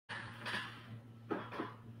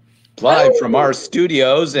Live from our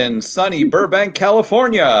studios in sunny Burbank,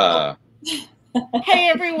 California. Hey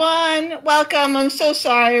everyone, welcome. I'm so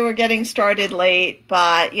sorry we're getting started late,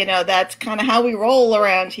 but you know, that's kind of how we roll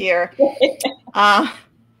around here.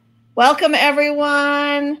 Welcome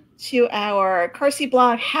everyone to our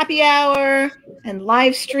CarseatBlog happy hour and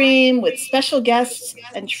live stream with special guests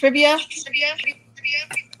and trivia.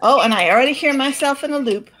 Oh, and I already hear myself in a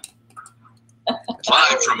loop.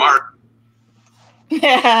 Live from our...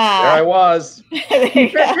 Yeah. There I was. There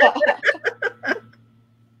you go.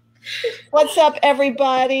 What's up,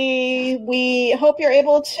 everybody? We hope you're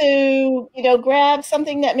able to, grab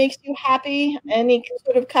something that makes you happy, any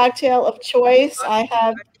sort of cocktail of choice.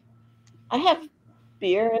 I have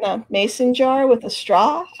beer in a mason jar with a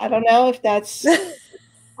straw. I don't know if that's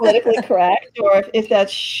politically correct or if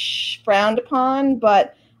that's frowned upon,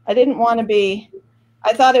 but I didn't want to be,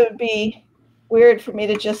 I thought it would be weird for me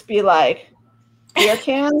to just be like, beer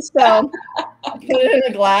cans, so I put it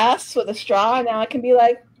in a glass with a straw, and now I can be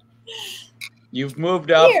like, you've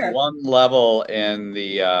moved up beer. One level in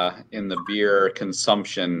the beer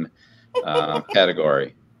consumption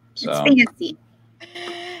category. So it's fancy.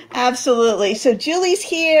 Absolutely. So Julie's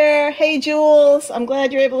here. Hey, Jules. I'm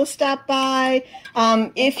glad you're able to stop by.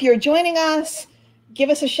 If you're joining us, give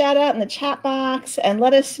us a shout out in the chat box and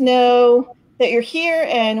let us know that you're here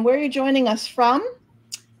and where you're joining us from.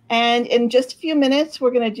 And in just a few minutes,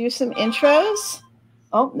 we're going to do some intros.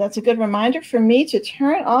 Oh, that's a good reminder for me to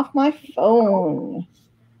turn off my phone.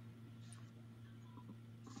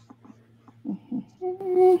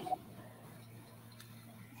 If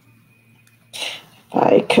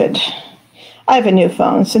I could. I have a new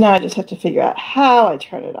phone, so now I just have to figure out how I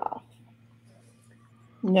turn it off.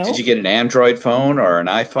 No. Did you get an Android phone or an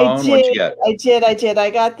iPhone? What'd you get? I did. I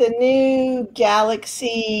got the new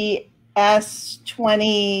Galaxy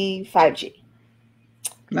S20 5G.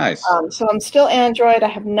 Nice. So I'm still Android. I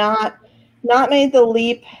have not made the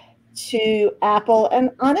leap to Apple,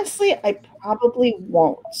 and honestly, I probably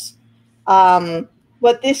won't.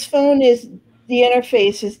 But this phone is, the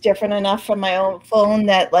interface is different enough from my own phone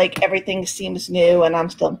that like everything seems new, and I'm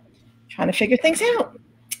still trying to figure things out.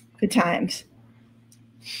 Good times.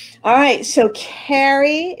 All right, so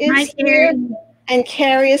Carrie is here. And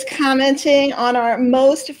Carrie is commenting on our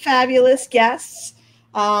most fabulous guests,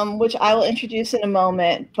 which I will introduce in a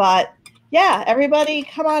moment. But yeah, everybody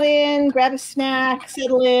come on in, grab a snack,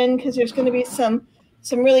 settle in, because there's going to be some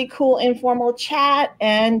really cool informal chat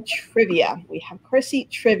and trivia. We have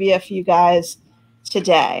CarseatBlog trivia for you guys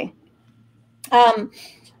today.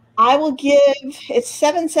 I will give, it's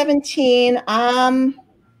 7:17. Why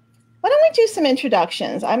don't we do some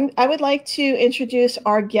introductions? I would like to introduce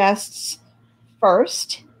our guests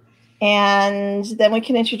first, and then we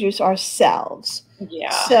can introduce ourselves. Yeah.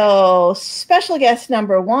 So special guest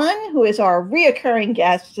number one, who is our reoccurring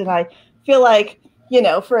guest, and I feel like,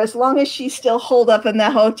 for as long as she's still holed up in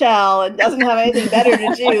that hotel and doesn't have anything better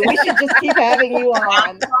to do, we should just keep having you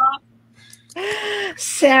on.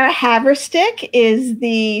 Sarah Haverstick is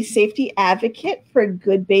the safety advocate for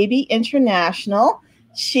Goodbaby International.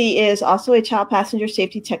 She is also a child passenger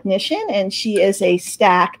safety technician, and she is a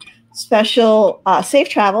STAC special safe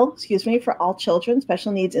travel, for all children,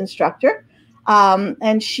 special needs instructor.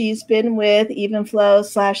 And she's been with Evenflow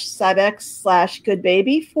 /Cybex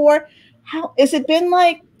 /Goodbaby for, how is it been,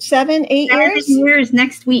 like 7-8 years? 7 years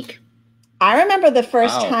next week. I remember the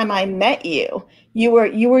first time I met you. You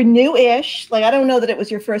were new-ish. Like, I don't know that it was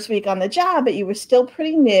your first week on the job, but you were still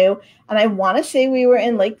pretty new. And I want to say we were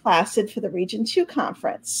in Lake Placid for the Region 2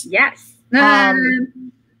 conference. Yes.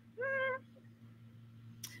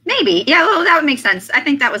 Maybe. Yeah, well, that would make sense. I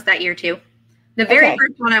think that was that year too. The very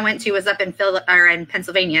first one I went to was up in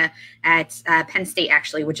Pennsylvania at Penn State,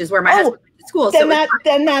 actually, which is where my husband went to school.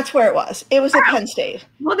 Then that's where it was. It was at Penn State.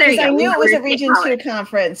 Well, there you go. I knew it was a Region 2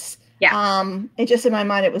 conference. Yeah. It just, in my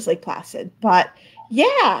mind, it was Lake Placid. But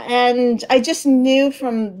yeah, and I just knew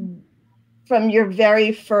from your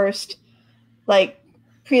very first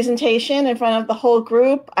presentation in front of the whole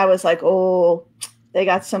group, I was like, oh, they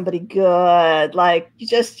got somebody good. Like, you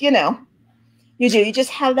just, you just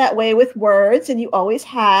have that way with words, and you always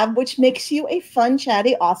have, which makes you a fun,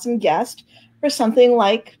 chatty, awesome guest for something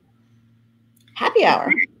like happy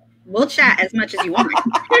hour. We'll chat as much as you want.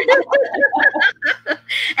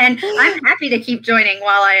 And I'm happy to keep joining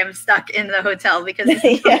while I am stuck in the hotel, because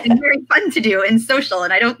it's very fun to do and social,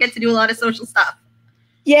 and I don't get to do a lot of social stuff.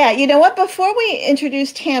 Yeah, you know what? Before we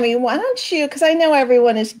introduce Tammy, why don't you, because I know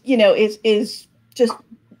everyone is, is just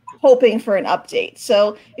hoping for an update.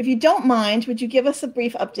 So if you don't mind, would you give us a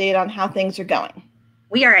brief update on how things are going?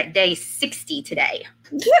 We are at day 60 today.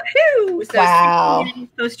 Woohoo! So wow.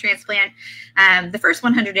 Post-transplant, the first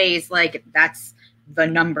 100 days, like that's the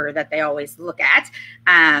number that they always look at.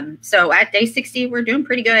 So at day 60, we're doing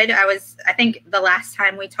pretty good. I think the last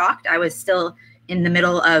time we talked, I was still in the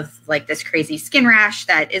middle of like this crazy skin rash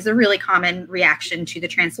that is a really common reaction to the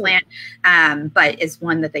transplant, but is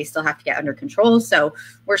one that they still have to get under control. So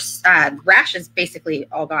we're rash is basically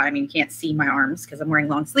all gone. I mean, you can't see my arms because I'm wearing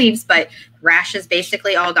long sleeves, but rash is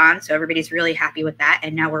basically all gone. So everybody's really happy with that.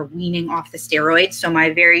 And now we're weaning off the steroids. So my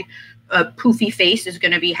very poofy face is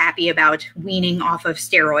going to be happy about weaning off of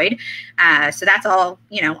steroid. So that's all,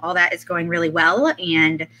 all that is going really well.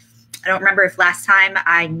 And I don't remember if last time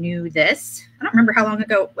I knew this. I don't remember how long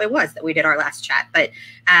ago it was that we did our last chat, but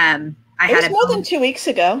it was more than 2 weeks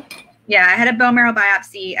ago. Yeah, I had a bone marrow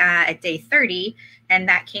biopsy at day 30, and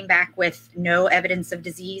that came back with no evidence of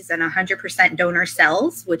disease and 100% donor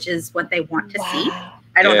cells, which is what they want to see.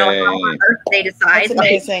 I don't know how on earth they decide. That's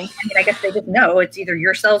amazing. I guess they just know it's either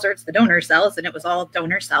your cells or it's the donor cells, and it was all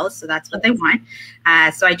donor cells, so that's what they want.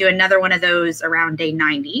 So I do another one of those around day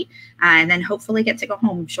 90, and then hopefully get to go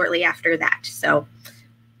home shortly after that. So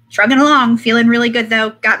shrugging along, feeling really good though.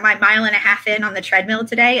 Got my 1.5 miles in on the treadmill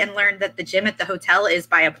today and learned that the gym at the hotel is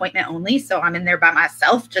by appointment only. So I'm in there by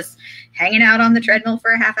myself, just hanging out on the treadmill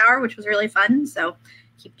for a half hour, which was really fun. So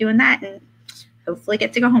keep doing that and hopefully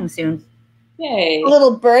get to go home soon. Yay. A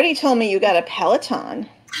little birdie told me you got a Peloton.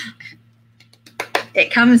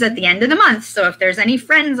 It comes at the end of the month. So if there's any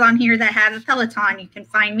friends on here that have a Peloton, you can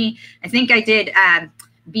find me. I think I did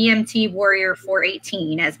BMT Warrior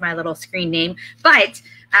 418 as my little screen name, but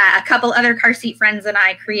a couple other car seat friends and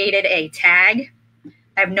I created a tag.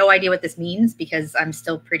 I have no idea what this means because I'm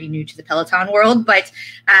still pretty new to the Peloton world, but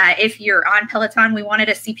if you're on Peloton, we wanted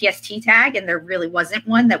a CPST tag and there really wasn't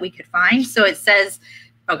one that we could find. So it says,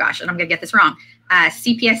 oh gosh, and I'm going to get this wrong,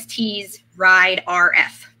 CPST's Ride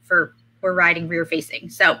RF for we're riding rear facing.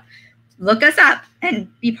 So look us up and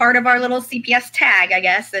be part of our little CPS tag, I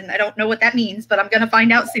guess. And I don't know what that means, but I'm going to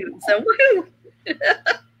find out soon. So woohoo.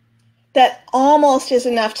 That almost is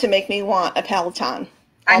enough to make me want a Peloton.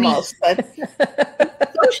 Almost.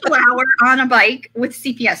 Social hour on a bike with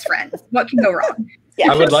CPS friends. What can go wrong?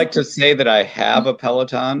 Yeah. I would like to say that I have a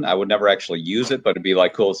Peloton. I would never actually use it, but it'd be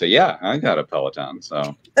like cool to say, yeah, I got a Peloton.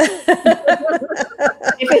 So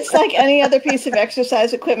if it's like any other piece of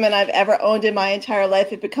exercise equipment I've ever owned in my entire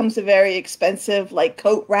life, it becomes a very expensive like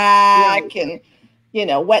coat rack and,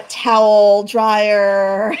 wet towel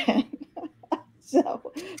dryer.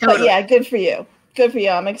 So, but yeah, good for you. Good for you.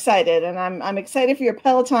 I'm excited. And I'm excited for your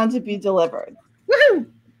Peloton to be delivered. Woohoo!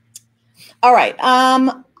 All right.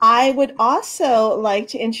 I would also like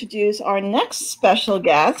to introduce our next special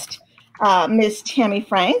guest, Ms. Tammy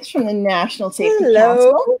Franks from the National Safety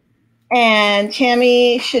Council. And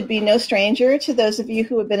Tammy should be no stranger to those of you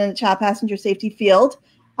who have been in the child passenger safety field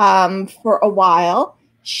for a while.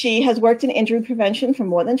 She has worked in injury prevention for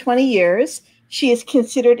more than 20 years. She is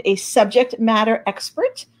considered a subject matter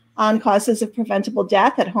expert on causes of preventable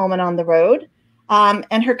death at home and on the road.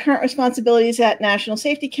 And her current responsibilities at National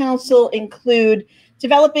Safety Council include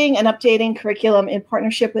developing and updating curriculum in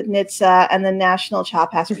partnership with NHTSA and the National Child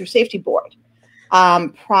Passenger Safety Board.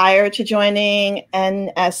 Prior to joining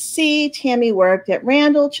NSC, Tammy worked at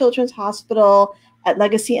Randall Children's Hospital at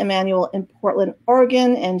Legacy Emmanuel in Portland,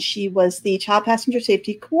 Oregon, and she was the Child Passenger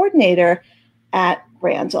Safety Coordinator at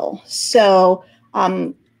Randall. So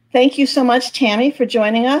thank you so much, Tammy, for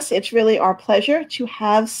joining us. It's really our pleasure to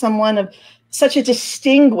have someone of such a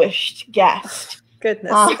distinguished guest.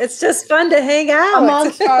 Goodness, it's just fun to hang out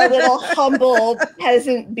amongst our little humble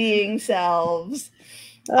peasant being selves.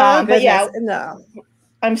 But yeah, no,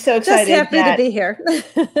 I'm so excited. Just happy to be here.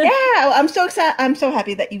 Yeah, I'm so excited. I'm so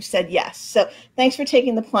happy that you said yes. So thanks for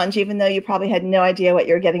taking the plunge, even though you probably had no idea what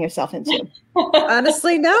you were getting yourself into.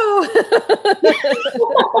 Honestly, no.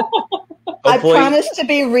 I promise to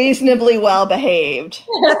be reasonably well behaved.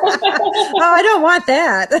 Oh, I don't want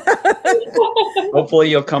that. Hopefully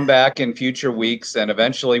you'll come back in future weeks and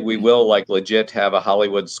eventually we will like legit have a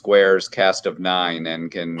Hollywood Squares cast of 9 and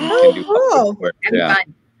can do cool. Yeah.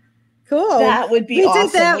 Cool. That would be awesome.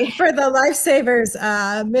 We did that for the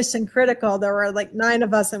Lifesavers Mission Critical. There were like 9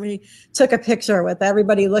 of us and we took a picture with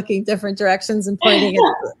everybody looking different directions and pointing.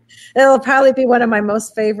 It'll probably be one of my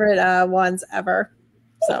most favorite ones ever.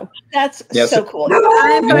 So that's so cool.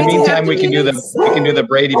 In the meantime, we can do the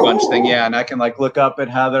Brady Bunch thing, and I can like look up at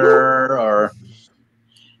Heather or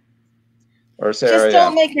Sarah. Just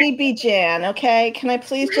don't make me be Jan, okay? Can I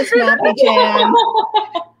please just not be Jan?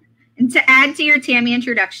 And to add to your Tammy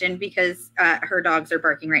introduction, because her dogs are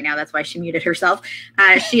barking right now, that's why she muted herself.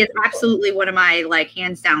 She is absolutely one of my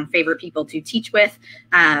hands down favorite people to teach with.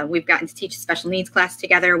 We've gotten to teach a special needs class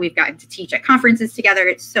together. We've gotten to teach at conferences together.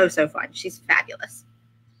 It's so fun. She's fabulous.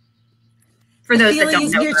 For those that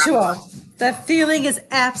don't know, mutual. The feeling is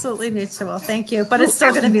absolutely mutual. Thank you, but it's still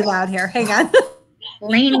going to be loud here. Hang on.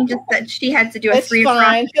 Lani just said she had to do a 3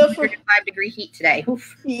 o'clock 105-degree heat today.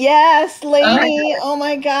 Oof. Yes, Lani. Oh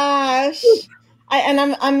my gosh.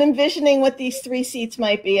 I'm envisioning what these 3 seats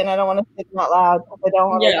might be, and I don't want to say them out loud because I don't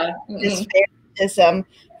want to favoritism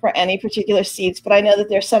for any particular seats. But I know that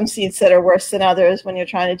there's some seats that are worse than others when you're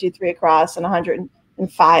trying to do 3 across and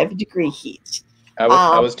 105-degree heat.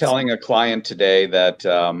 I was telling a client today that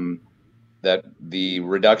that the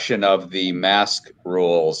reduction of the mask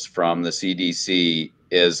rules from the CDC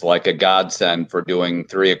is like a godsend for doing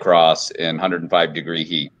 3 across in 105-degree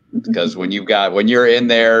heat. Because when you're in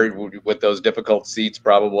there with those difficult seats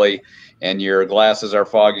probably, and your glasses are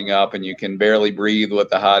fogging up and you can barely breathe with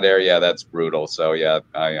the hot air, yeah, that's brutal. So yeah,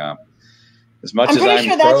 as much as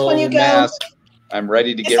I'm pro mask, I'm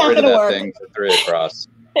ready to get rid of that thing for 3 across.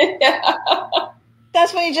 Yeah.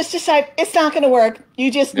 That's when you just decide it's not going to work.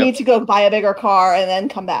 You just need to go buy a bigger car and then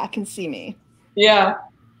come back and see me. Yeah.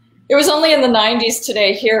 It was only in the 90s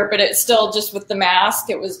today here, but it's still just with the mask.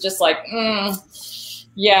 It was just like,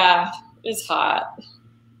 yeah, it's hot.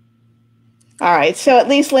 All right. So at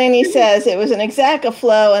least Lani says it was an Exacta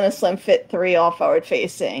Flow and a Slim Fit 3 all forward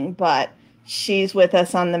facing, but she's with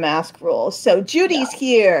us on the mask rules. So Judy's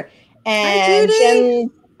here, and Jen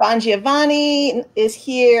Bongiovanni is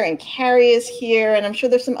here, and Carrie is here, and I'm sure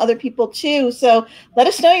there's some other people too. So let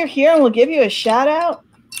us know you're here, and we'll give you a shout out.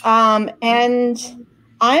 And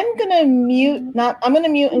I'm gonna mute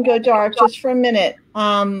and go dark just for a minute.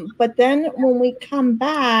 But then when we come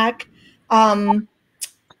back,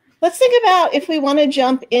 let's think about if we want to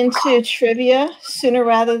jump into trivia sooner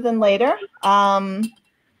rather than later.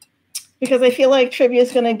 Because I feel like trivia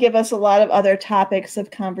is going to give us a lot of other topics of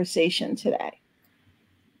conversation today.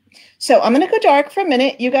 So I'm going to go dark for a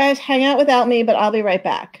minute. You guys hang out without me, but I'll be right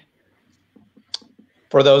back.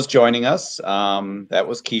 For those joining us, that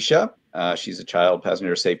was Kecia. She's a child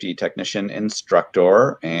passenger safety technician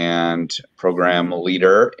instructor and program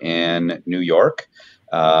leader in New York,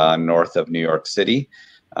 north of New York City.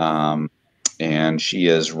 And she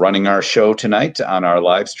is running our show tonight on our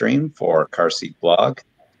live stream for CarseatBlog.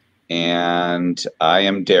 And I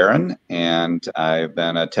am Darren, and I've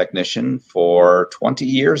been a technician for 20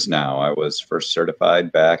 years now. I was first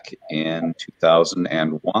certified back in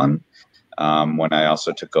 2001, when I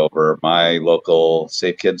also took over my local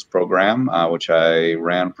Safe Kids program, which I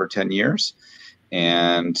ran for 10 years.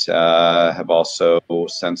 And have also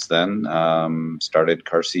since then started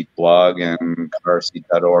CarseatBlog and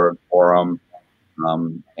CarseatBlog forum.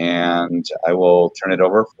 And I will turn it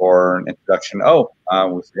over for an introduction. Oh,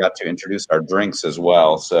 we forgot to introduce our drinks as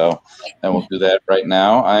well. So then we'll do that right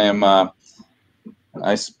now.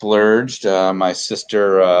 I splurged. My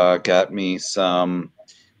sister got me some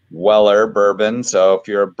Weller bourbon. So if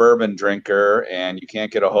you're a bourbon drinker and you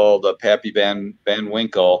can't get a hold of Pappy Van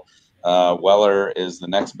Winkle, Weller is the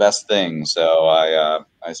next best thing. So I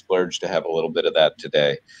splurged to have a little bit of that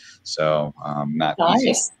today. So not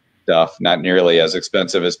easy stuff, not nearly as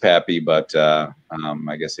expensive as Pappy, but I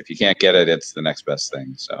guess if you can't get it, it's the next best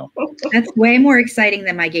thing. So that's way more exciting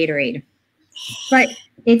than my Gatorade, but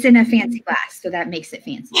it's in a fancy glass, so that makes it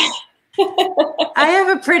fancy. I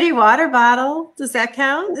have a pretty water bottle. Does that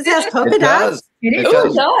count? It has polka dots. It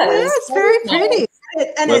does. Yeah, it's very pretty.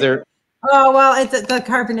 The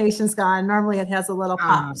carbonation's gone. Normally it has a little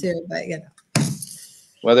pop too, but you know.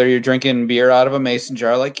 Whether you're drinking beer out of a mason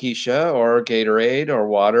jar like Kecia, or Gatorade, or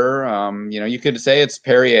water, you could say it's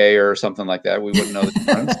Perrier or something like that. We wouldn't know the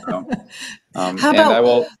difference. So, how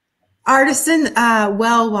about artisan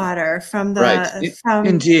well water from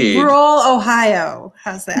rural Ohio?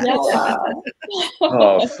 How's that? Yeah.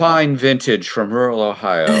 Oh, fine vintage from rural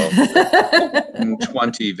Ohio.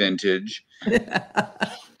 20 vintage.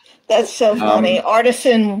 That's so funny.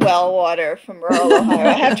 Artisan well water from rural Ohio.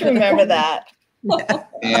 I have to remember that. Yeah.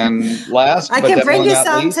 And last, I can bring you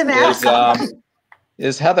some to Matt.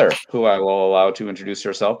 Is Heather, who I will allow to introduce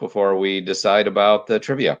herself before we decide about the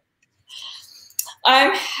trivia.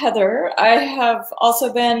 I'm Heather. I have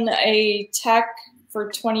also been a tech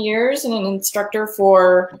for 20 years and an instructor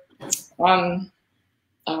for, I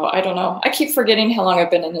don't know. I keep forgetting how long I've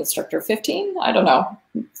been an instructor. 15? I don't know.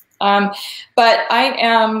 But I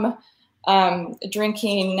am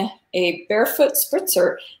drinking a Barefoot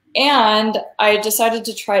Spritzer. And I decided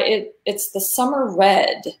to try it. It's the Summer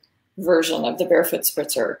Red version of the Barefoot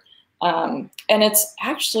Spritzer. And it's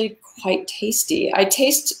actually quite tasty. I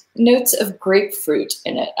taste notes of grapefruit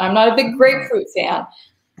in it. I'm not a big grapefruit fan.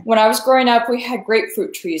 When I was growing up, we had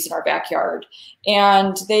grapefruit trees in our backyard,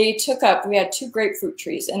 and we had 2 grapefruit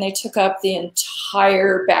trees, and they took up the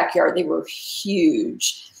entire backyard. They were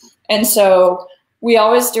huge. And so we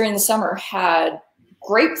always, during the summer, had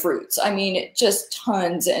grapefruits. I mean, just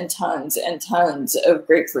tons and tons and tons of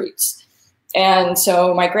grapefruits. And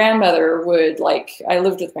so my grandmother would, I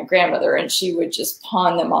lived with my grandmother, and she would just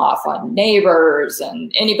pawn them off on neighbors,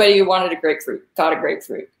 and anybody who wanted a grapefruit got a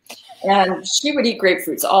grapefruit. And she would eat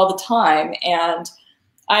grapefruits all the time. And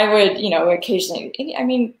I would, occasionally, I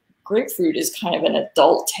mean, grapefruit is kind of an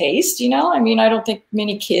adult taste, I mean, I don't think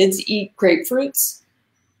many kids eat grapefruits.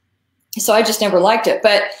 So I just never liked it.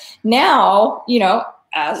 But now,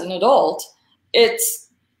 as an adult, it's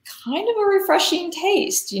kind of a refreshing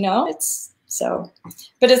taste,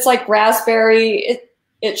 but it's like raspberry.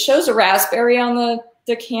 It shows a raspberry on the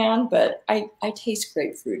can, but I taste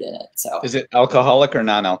grapefruit in it. So is it alcoholic or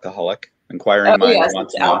non-alcoholic? Inquiring minds yes, want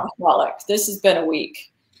it's to know. Alcoholic. This has been a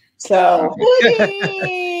week. So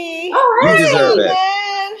Woody! All right, you deserve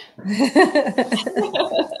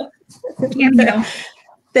it.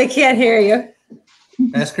 They can't hear you.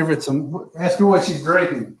 Ask her what she's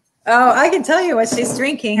drinking. Oh, I can tell you what she's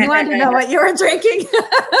drinking. You want to know what you're drinking?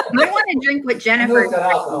 I want to drink what Jennifer's drinking.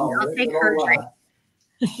 I'll take her drink.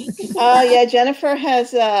 Oh yeah, Jennifer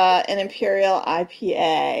has an Imperial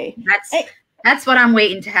IPA. That's what I'm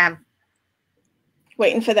waiting to have.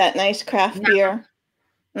 Waiting for that nice craft beer.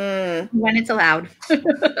 When it's allowed.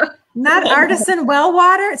 Not artisan well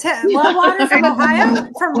water. Well water from Ohio?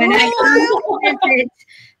 From when Ohio? I visit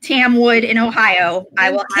Tamwood in Ohio,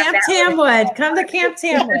 I will have Camp that. Tamwood. Come to Camp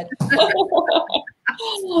Tamwood.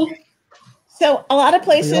 So a lot of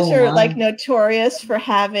places are notorious for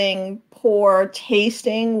having poor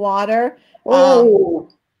tasting water. And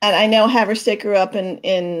I know Haverstick grew up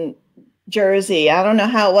in Jersey. I don't know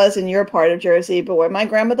how it was in your part of Jersey, but where my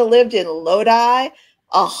grandmother lived in Lodi,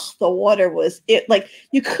 the water was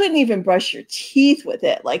you couldn't even brush your teeth with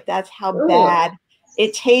it. That's how bad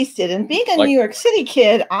it tasted. And being a New York City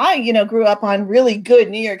kid, I, grew up on really good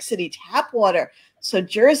New York City tap water. So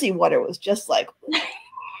Jersey water was just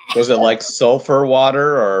was it like sulfur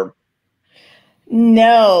water or?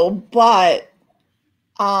 No, but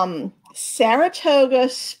Saratoga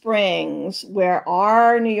Springs, where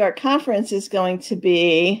our New York conference is going to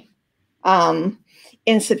be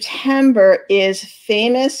in September, is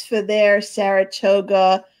famous for their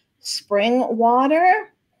Saratoga spring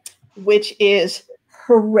water, which is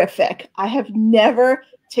horrific. I have never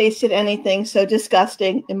tasted anything so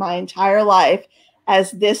disgusting in my entire life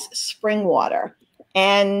as this spring water.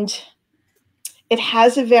 And it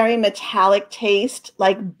has a very metallic taste,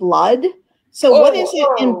 like blood. So what is it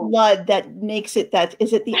in blood that makes it that?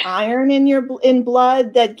 Is it the iron in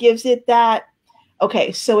blood that gives it that?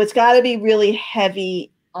 Okay, so it's got to be really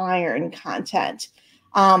heavy iron content.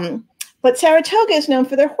 But Saratoga is known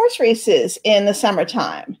for their horse races in the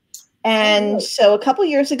summertime. And so a couple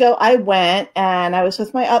years ago, I went and I was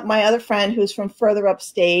with my other friend who's from further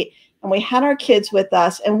upstate, and we had our kids with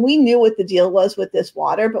us, and we knew what the deal was with this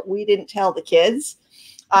water, but we didn't tell the kids.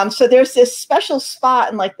 So there's this special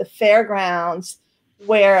spot in the fairgrounds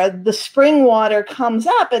where the spring water comes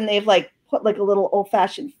up, and they've put a little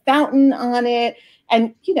old-fashioned fountain on it,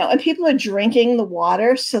 and and people are drinking the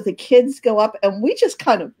water. So the kids go up, and we just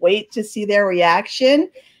kind of wait to see their reaction.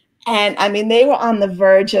 And I mean, they were on the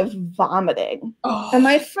verge of vomiting. And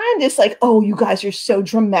my friend is like, "Oh, you guys are so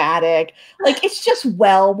dramatic. It's just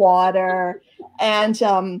well water." And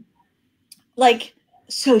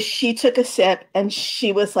so she took a sip and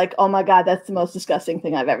she was like, "Oh my God, that's the most disgusting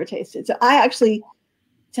thing I've ever tasted." So I actually,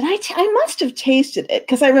 I must have tasted it,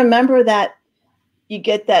 because I remember that you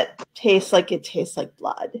get that taste, it tastes like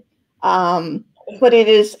blood. But it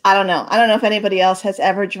is, I don't know if anybody else has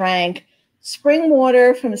ever drank spring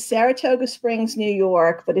water from Saratoga Springs, New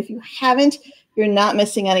York. But if you haven't, you're not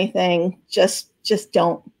missing anything. Just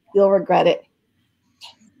don't. You'll regret it.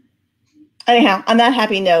 Anyhow, on that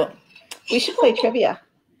happy note, we should play trivia.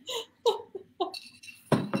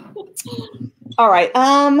 All right.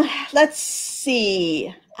 Let's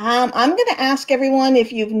see. I'm going to ask everyone,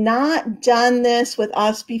 if you've not done this with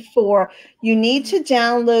us before, you need to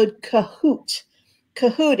download Kahoot.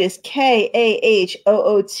 Kahoot is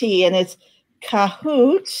Kahoot, and it's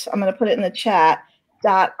Kahoot. I'm going to put it in the chat.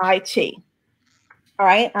 .it. All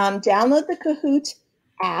right. Download the Kahoot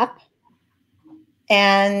app,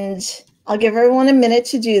 and I'll give everyone a minute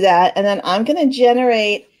to do that, and then I'm going to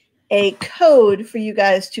generate a code for you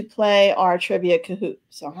guys to play our trivia Kahoot.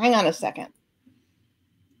 So hang on a second.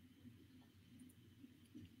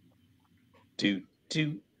 do,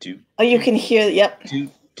 do, do. Oh, you can hear. Yep. Do,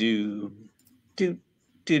 do, do,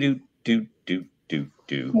 do, do, do, do, do,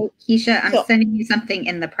 do. Hey, Kecia, I'm So- sending you something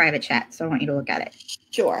in the private chat, so I want you to look at it.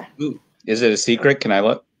 Sure. Ooh, is it a secret? Can I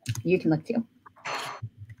look? You can look too.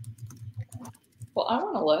 Well, I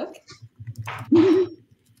want to look.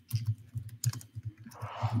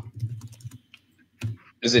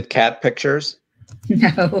 Is it cat pictures?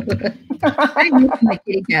 No. I miss my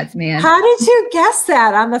kitty cats, man. How did you guess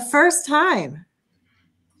that on the first time?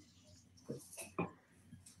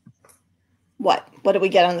 What? What did we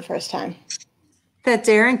get on the first time? That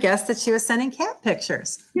Darren guessed that she was sending cat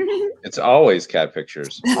pictures. It's always cat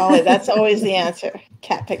pictures. Oh, that's always the answer.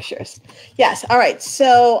 Cat pictures. Yes. All right.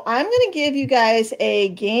 So I'm going to give you guys a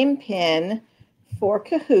game pin for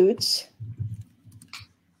Kahoot.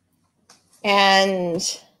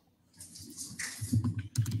 And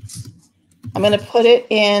I'm going to put it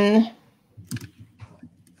in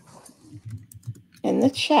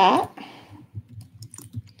the chat.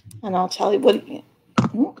 And I'll tell you what.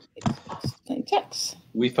 Text.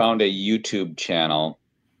 We found a YouTube channel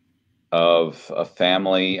of a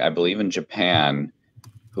family, I believe in Japan,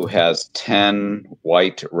 who has 10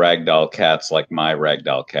 white ragdoll cats like my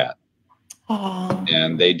ragdoll cat. Oh.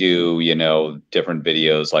 And they do, you know, different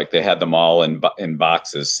videos. Like they had them all in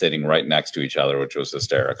boxes sitting right next to each other, which was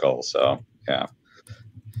hysterical. So, yeah.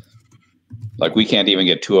 Like we can't even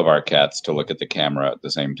get 2 of our cats to look at the camera at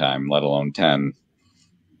the same time, let alone 10.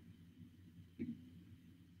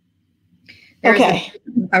 There's Okay.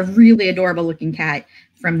 a really adorable looking cat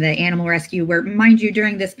from the animal rescue where, mind you,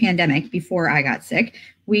 during this pandemic, before I got sick,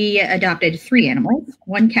 we adopted 3 animals,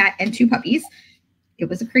 1 cat and 2 puppies. It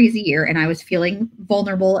was a crazy year and I was feeling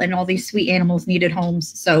vulnerable and all these sweet animals needed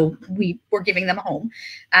homes. So we were giving them a home.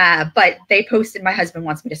 But they posted, my husband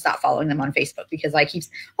wants me to stop following them on Facebook because I keep,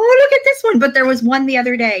 oh, look at this one. But there was one the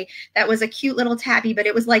other day that was a cute little tabby, but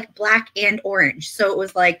it was like black and orange. So it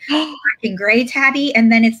was like black and gray tabby.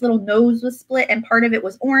 And then its little nose was split and part of it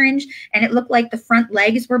was orange. And it looked like the front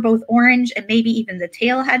legs were both orange and maybe even the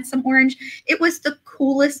tail had some orange. It was the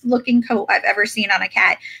coolest looking coat I've ever seen on a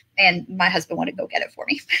cat. And my husband wanted to go get it for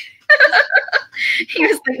me. He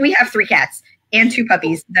was like, we have 3 cats and 2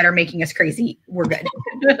 puppies that are making us crazy. We're good.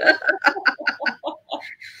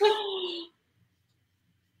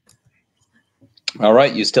 All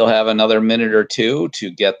right, you still have another minute or 2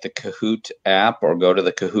 to get the Kahoot app or go to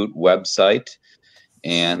the Kahoot website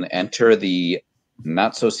and enter the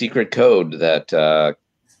not so secret code that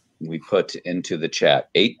we put into the chat,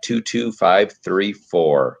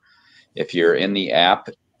 822534. If you're in the app,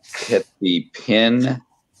 hit the pin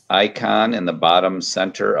icon in the bottom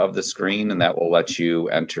center of the screen, and that will let you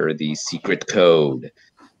enter the secret code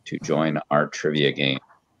to join our trivia game.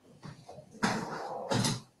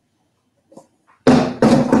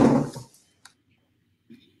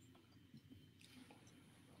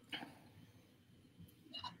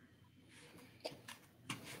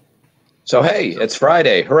 So, hey, it's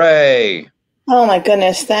Friday. Hooray! Oh my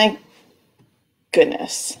goodness. Thank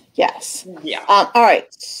goodness. Yes. Yeah. All right.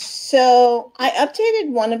 So I updated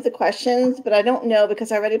one of the questions, but I don't know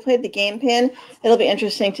because I already played the game pin. It'll be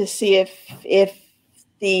interesting to see if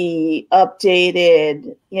the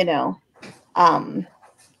updated,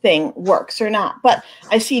 thing works or not. But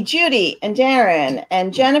I see Judy and Darren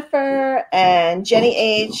and Jennifer and Jenny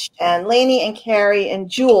H and Lani and Carrie and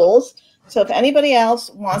Jules. So if anybody else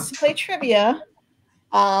wants to play trivia,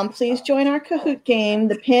 please join our Kahoot game.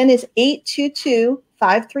 The pin is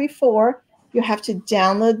 822534. You have to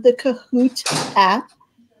download the Kahoot app.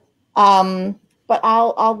 But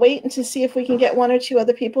I'll wait and to see if we can get 1 or 2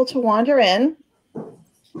 other people to wander in.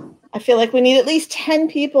 I feel like we need at least 10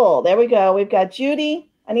 people. There we go. We've got Judy.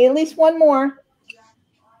 I need at least 1 more.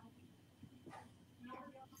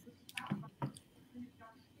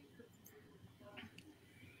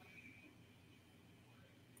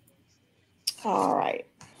 All right.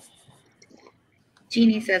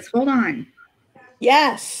 Jeannie says, hold on.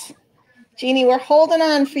 Yes. Jeannie, we're holding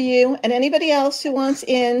on for you. And anybody else who wants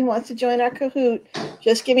to join our Kahoot,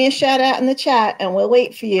 just give me a shout out in the chat and we'll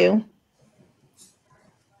wait for you.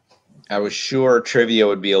 I was sure trivia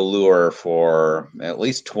would be a lure for at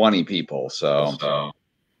least 20 people, so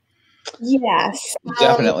Yes. we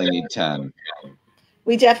definitely need 10.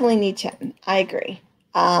 We definitely need 10. I agree.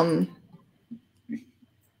 I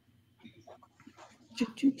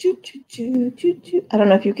don't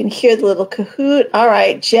know if you can hear the little Kahoot. All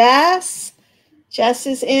right, Jess. Jess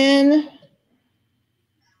is in.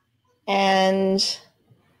 And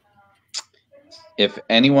if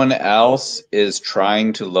anyone else is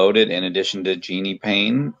trying to load it in addition to Jeannie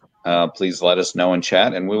Payne, please let us know in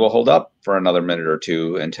chat, and we will hold up for another minute or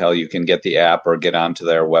two until you can get the app or get onto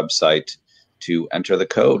their website to enter the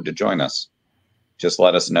code to join us. Just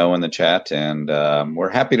let us know in the chat, and we're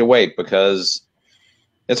happy to wait because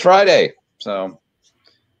it's Friday. So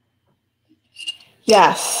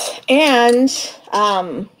yes, and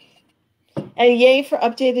yay for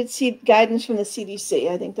updated guidance from the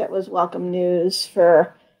CDC. I think that was welcome news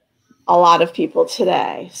for a lot of people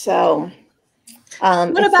today. So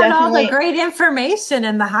what about all the great information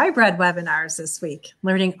in the hybrid webinars this week?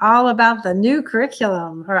 Learning all about the new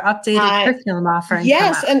curriculum or updated curriculum offering.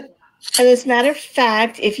 Yes, and as a matter of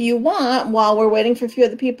fact, if you want, while we're waiting for a few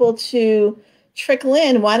other people to trickle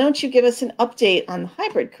in, why don't you give us an update on the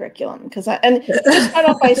hybrid curriculum? And just start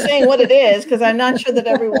off by saying what it is, because I'm not sure that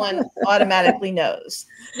everyone automatically knows.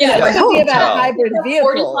 Yeah, it could be about hybrid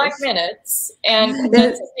vehicles. 45 minutes and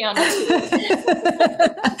condense it down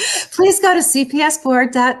to 2. Please go to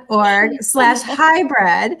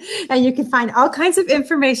cpsboard.org/hybrid, and you can find all kinds of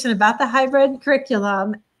information about the hybrid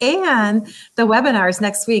curriculum and the webinars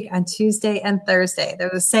next week on Tuesday and Thursday. They're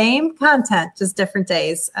the same content, just different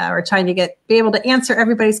days. We're trying to be able to answer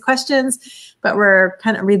everybody's questions, but we're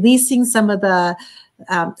kind of releasing some of the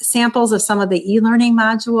samples of some of the e-learning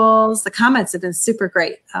modules. The comments have been super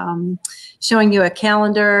great. Showing you a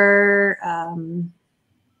calendar,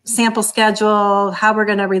 sample schedule, how we're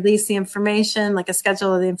going to release the information, like a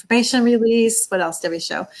schedule of the information release. What else did we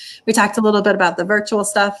show? We talked a little bit about the virtual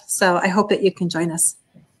stuff. So I hope that you can join us.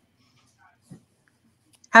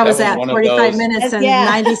 How was that? 45 minutes and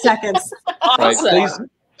 90 seconds. Awesome. Right.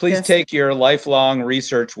 Please take your lifelong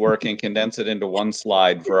research work and condense it into one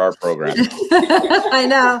slide for our program. I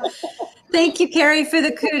know. Thank you, Carrie, for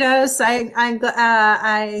the kudos.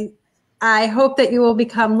 I hope that you will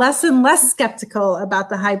become less and less skeptical about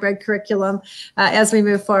the hybrid curriculum as we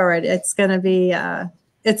move forward. It's going to be,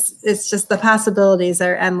 it's just the possibilities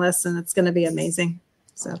are endless, and it's going to be amazing.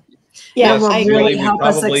 So yeah, it will really help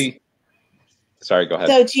us. Sorry, go ahead.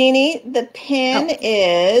 So, Jeannie, the PIN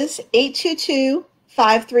is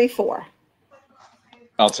 822534.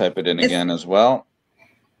 I'll type it in again as well.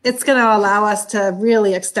 It's going to allow us to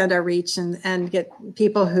really extend our reach and get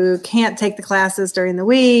people who can't take the classes during the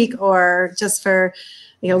week or just for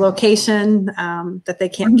location that they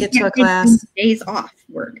can't get to a class. Days off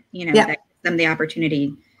work, that gives them the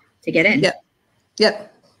opportunity to get in.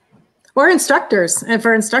 Yep. Or instructors, and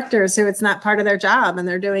for instructors who it's not part of their job and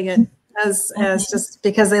they're doing it as just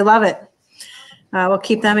because they love it. We'll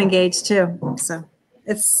keep them engaged too. So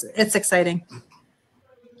it's exciting.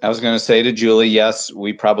 I was going to say to Julie, yes,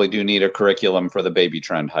 we probably do need a curriculum for the baby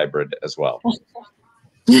trend hybrid as well.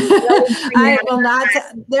 I will not.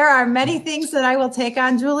 There are many things that I will take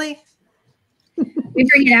on, Julie. We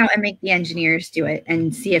bring it out and make the engineers do it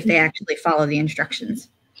and see if they actually follow the instructions.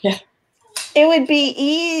 Yeah. It would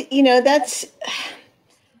be,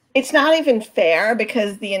 it's not even fair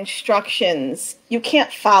because the instructions, you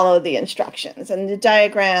can't follow the instructions, and the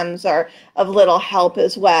diagrams are of little help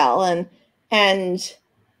as well. And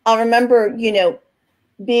I'll remember,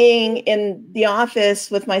 being in the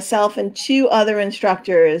office with myself and 2 other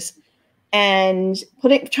instructors and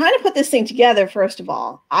trying to put this thing together. First of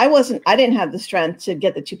all, I didn't have the strength to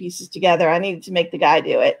get the 2 pieces together. I needed to make the guy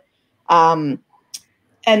do it.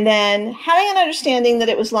 And then having an understanding that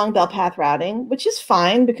it was long bell path routing, which is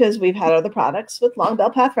fine because we've had other products with long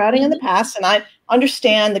bell path routing in the past, and I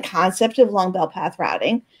understand the concept of long bell path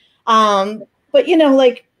routing. But,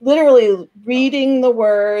 literally reading the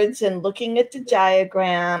words and looking at the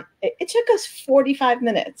diagram, it took us 45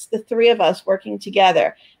 minutes, the 3 of us working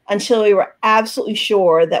together, until we were absolutely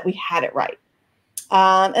sure that we had it right.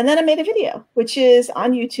 And then I made a video, which is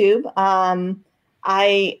on YouTube.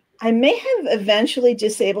 I may have eventually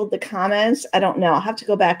disabled the comments. I don't know. I'll have to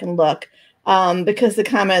go back and look because the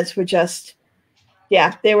comments were just,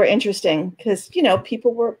 they were interesting because,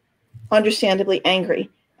 people were understandably angry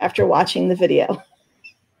after watching the video.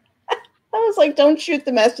 I was like, don't shoot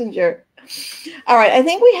the messenger. All right. I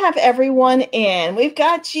think we have everyone in. We've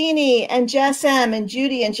got Jeannie and Jess M and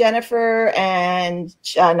Judy and Jennifer and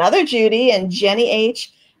another Judy and Jenny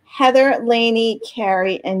H, Heather, Lani,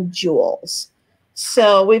 Carrie, and Jules.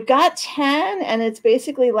 So we've got 10, and it's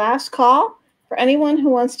basically last call for anyone who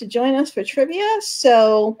wants to join us for trivia.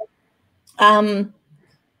 So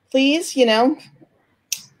please,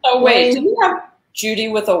 Oh, wait. Do we have Judy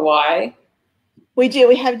with a Y? We do.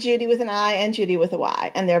 We have Judy with an I and Judy with a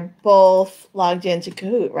Y, and they're both logged into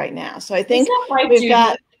Kahoot right now. So I think we've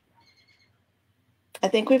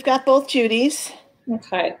got both Judys.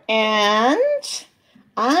 Okay. And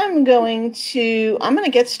I'm going to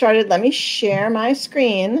get started. Let me share my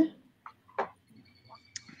screen.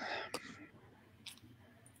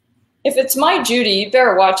 If it's my Judy, you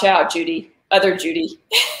better watch out, Judy. Other Judy.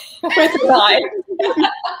 With an I.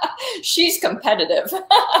 She's competitive.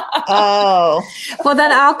 Oh. Well,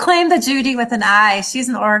 then I'll claim the Judy with an I. She's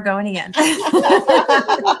an Oregonian.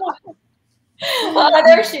 Oh,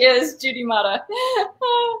 there she is, Judy Mata.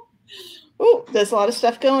 Ooh, there's a lot of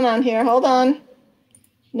stuff going on here. Hold on.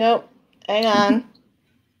 Nope. Hang on.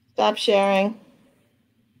 Stop sharing.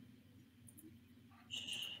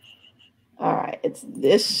 All right. It's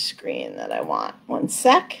this screen that I want. One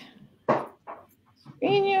sec.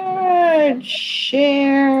 StreamYard,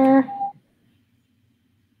 share.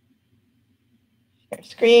 Share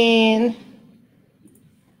screen.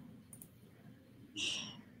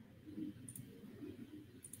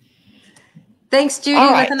 Thanks, Judy,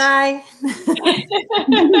 right. with an I.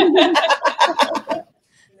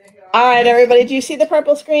 All right, everybody. Do you see the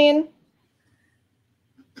purple screen?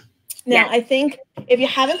 Now, Yeah. I think if you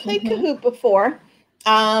haven't played Kahoot before,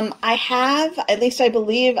 I have, at least I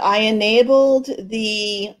believe, I enabled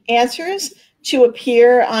the answers to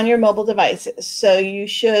appear on your mobile devices. So you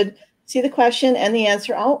should see the question and the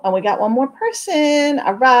answer. Oh, and we got one more person.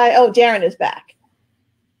 All right. Oh, Darren is back.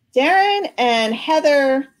 Darren and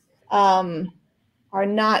Heather are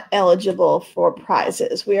not eligible for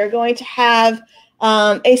prizes. We are going to have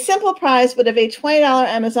a simple prize, but of a $20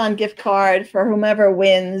 Amazon gift card for whomever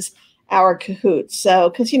wins our Kahoot. So,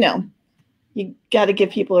 because, you know, you got to give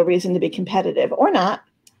people a reason to be competitive or not.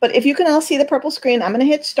 But if you can all see the purple screen, I'm going to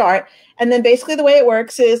hit start. And then basically the way it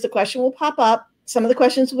works is the question will pop up. Some of the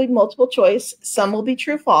questions will be multiple choice. Some will be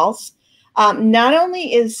true, false. Not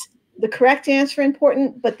only is the correct answer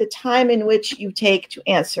important, but the time in which you take to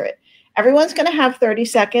answer it. Everyone's going to have 30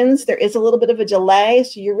 seconds. There is a little bit of a delay,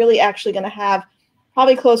 so you're really actually going to have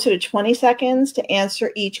probably closer to 20 seconds to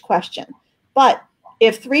answer each question. But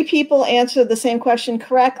if 3 people answer the same question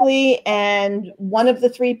correctly and one of the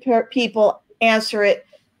 3 people answer it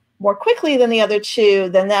more quickly than the other 2,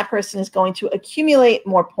 then that person is going to accumulate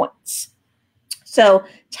more points. So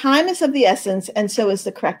time is of the essence, and so is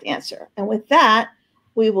the correct answer. And with that,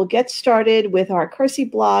 we will get started with our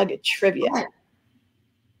CarseatBlog trivia.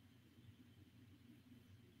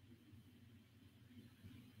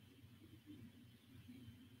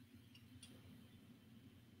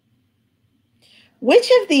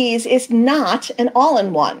 Which of these is not an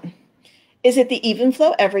all-in-one? Is it the Even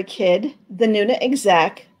Flow Every Kid, the Nuna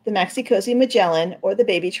Exec, the Maxi Cozy Magellan, or the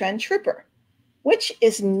Baby Trend Trooper? Which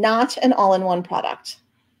is not an all-in-one product?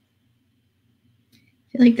 I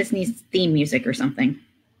feel like this needs theme music or something.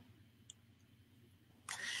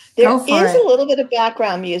 There is a little bit of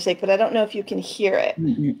background music, but I don't know if you can hear it.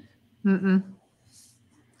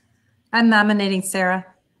 I'm nominating Sarah.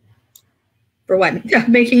 For what?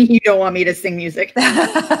 Making you don't want me to sing music.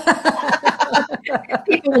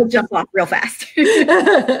 People will jump off real fast.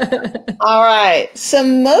 All right. So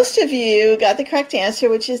most of you got the correct answer,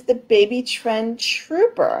 which is the Baby Trend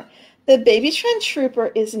Trooper. The Baby Trend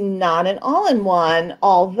Trooper is not an all-in-one,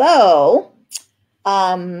 although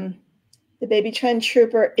the Baby Trend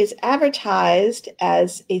Trooper is advertised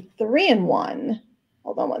as a 3-in-1.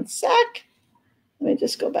 Hold on one sec. Let me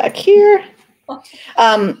just go back here.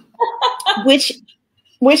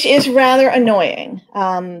 Which is rather annoying,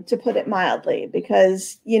 to put it mildly,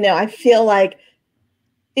 because, you know, I feel like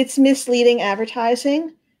it's misleading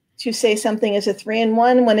advertising to say something is a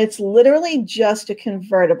 3-in-1 when it's literally just a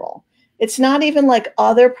convertible. It's not even like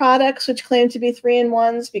other products which claim to be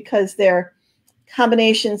 3-in-1s because they're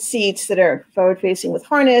combination seats that are forward-facing with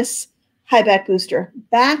harness, high back booster,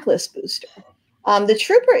 backless booster. The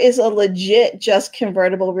Trooper is a legit just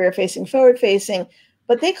convertible rear-facing, forward-facing,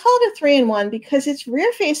 but they call it a 3-in-1 because it's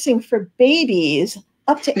rear-facing for babies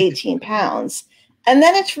up to 18 pounds. And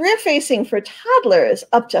then it's rear-facing for toddlers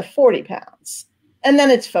up to 40 pounds. And then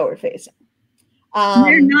it's forward-facing.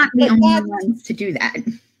 They're not the only ones to do that.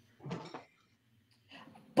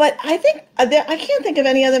 But I think, I can't think of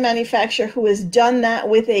any other manufacturer who has done that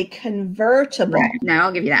with a convertible. Right. No,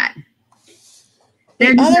 I'll give you that.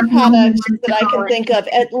 The other products that I can think of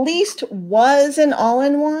at least was an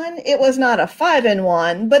all-in-one. It was not a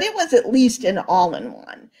 5-in-1, but it was at least an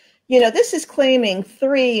all-in-one. You know, this is claiming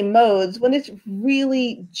 3 modes when it's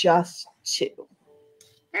really just 2.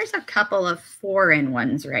 There's a couple of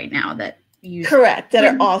 4-in-1s right now that use correct that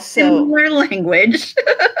are also similar language.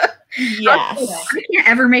 Yes. I can't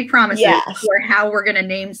ever make promises for how we're going to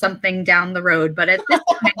name something down the road, but at this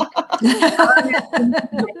point,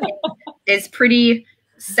 it's pretty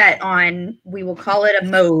set on, we will call it a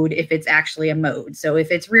mode if it's actually a mode. So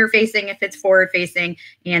if it's rear facing, if it's forward facing,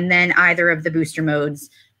 and then either of the booster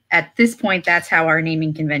modes, at this point, that's how our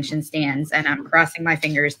naming convention stands. And I'm crossing my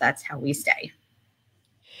fingers. That's how we stay.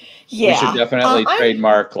 Yeah. We should definitely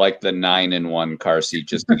trademark like the 9-in-1 car seat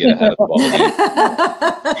just to get ahead of quality.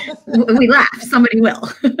 We laugh. Somebody will.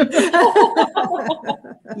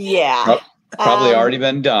 Yeah. Probably already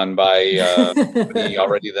been done by somebody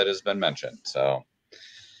already that has been mentioned. So.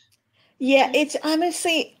 Yeah, it's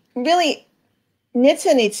honestly really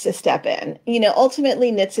NHTSA needs to step in.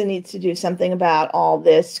 Ultimately, NHTSA needs to do something about all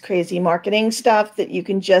this crazy marketing stuff that you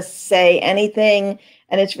can just say anything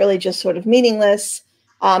and it's really just sort of meaningless.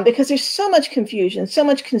 Because there's so much confusion, so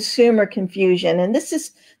much consumer confusion, and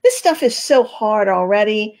this stuff is so hard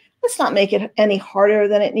already. Let's not make it any harder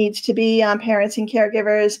than it needs to be on parents and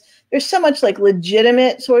caregivers. There's so much like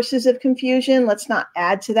legitimate sources of confusion. Let's not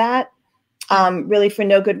add to that, really for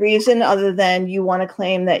no good reason other than you want to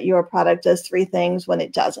claim that your product does 3 things when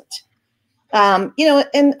it doesn't. And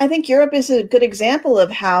I think Europe is a good example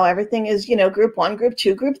of how everything is, group 1, group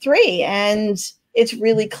 2, group 3, and it's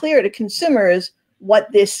really clear to consumers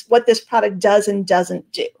what this product does and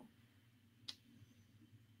doesn't do.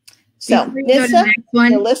 So, NHTSA,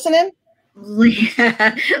 you're listening?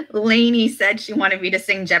 Lani said she wanted me to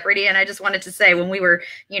sing Jeopardy, and I just wanted to say when we were,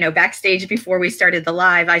 backstage before we started the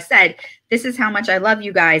live, I said, this is how much I love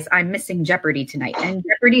you guys. I'm missing Jeopardy tonight. And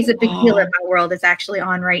Jeopardy's a big deal in my world. It's actually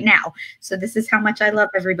on right now. So this is how much I love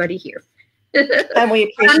everybody here. And we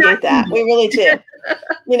appreciate that. We really do.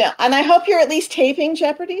 And I hope you're at least taping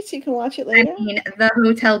Jeopardy so you can watch it later. I mean, the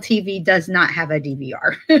hotel TV does not have a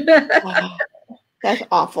DVR. Oh, that's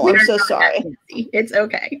awful. I'm so sorry. It's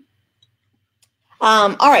okay.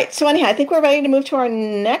 All right. So anyhow, I think we're ready to move to our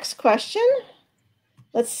next question.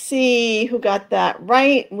 Let's see who got that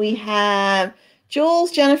right. We have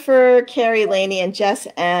Jules, Jennifer, Carrie, Lani, and Jess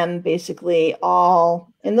M. basically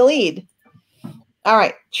all in the lead. All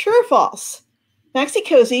right, true or false? Maxi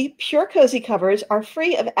Cozy Pure Cozy covers are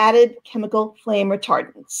free of added chemical flame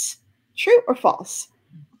retardants. True or false?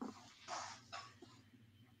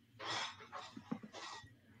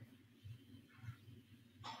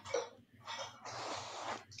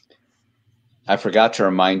 I forgot to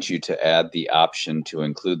remind you to add the option to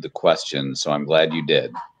include the question, so I'm glad you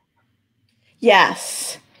did.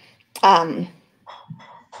 Yes.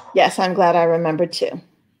 Yes, I'm glad I remembered too.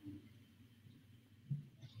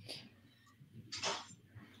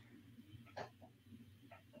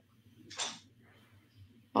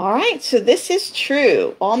 All right, so this is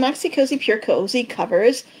true. All Maxi Cozy Pure Cozy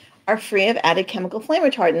covers are free of added chemical flame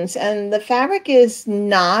retardants, and the fabric is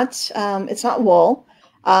not, it's not wool.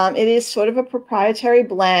 It is sort of a proprietary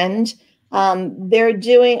blend. They're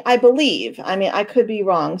doing, I believe, I mean, I could be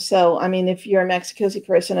wrong. So, I mean, if you're a Maxi Cozy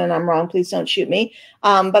person and I'm wrong, please don't shoot me.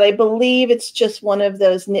 But I believe it's just one of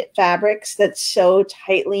those knit fabrics that's so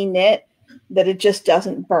tightly knit that it just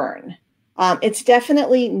doesn't burn. It's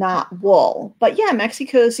definitely not wool, but yeah, Maxi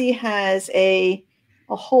Cozy has a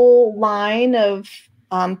whole line of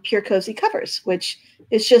Pure Cozy covers, which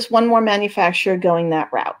is just one more manufacturer going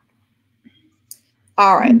that route.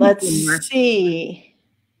 All right, let's see.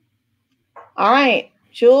 All right,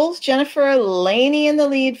 Jules, Jennifer, Lani in the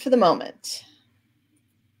lead for the moment.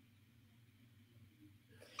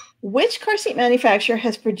 Which car seat manufacturer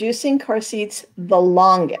has producing car seats the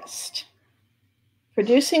longest?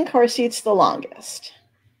 Producing car seats the longest.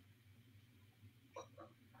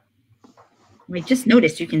 I just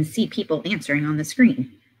noticed you can see people answering on the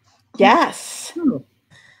screen. Yes. Oh.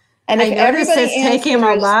 And if I noticed it's taking him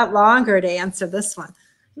a lot longer to answer this one.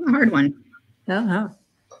 A hard one. Uh-huh.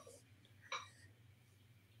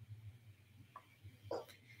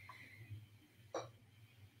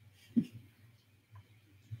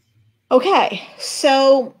 Okay,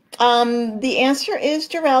 so the answer is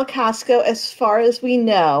Durell Casco as far as we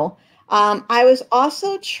know. I was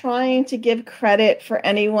also trying to give credit for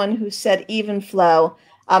anyone who said even flow.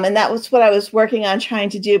 And that was what I was working on trying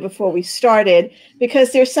to do before we started,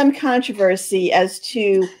 because there's some controversy as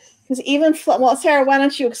to, because even flow, well, Sarah, why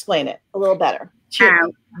don't you explain it a little better?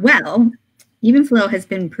 Well, Evenflow has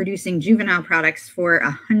been producing juvenile products for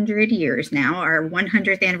 100 years now. Our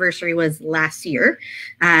 100th anniversary was last year.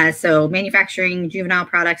 So manufacturing juvenile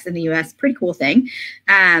products in the U.S., pretty cool thing.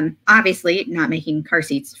 Obviously not making car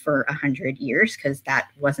seats for 100 years because that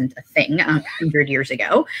wasn't a thing 100 years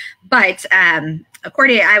ago. But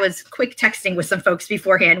according, I was quick texting with some folks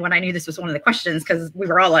beforehand when I knew this was one of the questions because we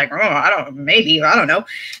were all like, oh, I don't know.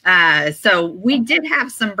 So we did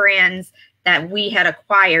have some brands that we had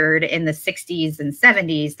acquired in the 60s and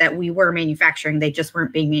 70s that we were manufacturing. They just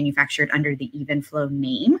weren't being manufactured under the Evenflow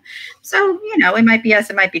name. So, you know, it might be us,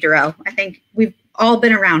 it might be Durell. I think we've all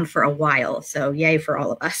been around for a while. So yay for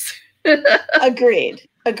all of us. Agreed.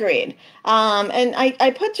 Agreed. And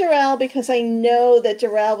I put Darrell because I know that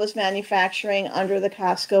Darrell was manufacturing under the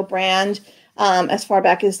Costco brand as far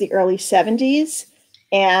back as the early 70s.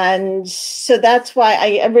 And so that's why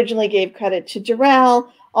I originally gave credit to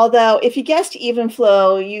Darrell. Although if you guessed Even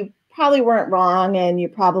Flow, you probably weren't wrong and you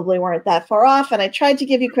probably weren't that far off. And I tried to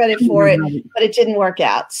give you credit for it, but it didn't work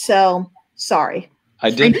out. So sorry.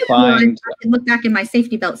 I did find. I can look back in my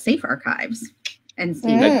safety belt safe archives and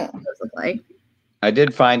see what those look like. I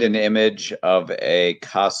did find an image of a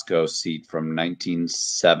Costco seat from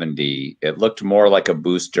 1970. It looked more like a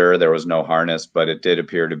booster. There was no harness, but it did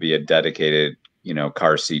appear to be a dedicated,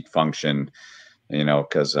 car seat function,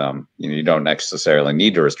 because, you don't necessarily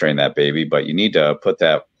need to restrain that baby, but you need to put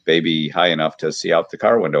that baby high enough to see out the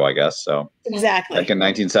car window, I guess. So exactly. Back in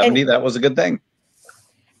 1970, that was a good thing.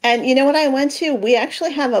 And you know what I went to? We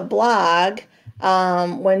actually have a blog.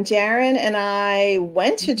 When Darren and I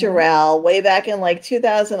went to Darrell way back in like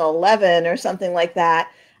 2011 or something like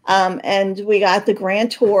that, and we got the grand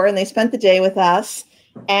tour and they spent the day with us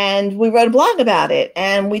and we wrote a blog about it.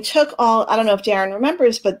 And we took I don't know if Darren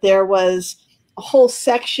remembers, but there was a whole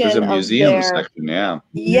section. There's a museum section, yeah.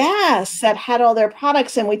 Yes, that had all their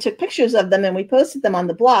products and we took pictures of them and we posted them on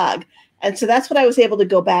the blog. And so that's what I was able to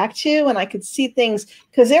go back to and I could see things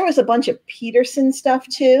because there was a bunch of Peterson stuff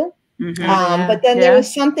too. Mm-hmm. But then there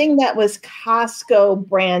was something that was Costco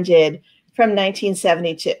branded from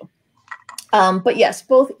 1972. But yes,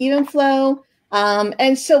 both Even Flow.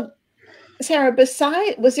 And so, Sarah,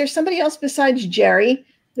 was there somebody else besides Jerry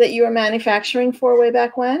that you were manufacturing for way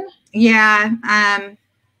back when? Yeah,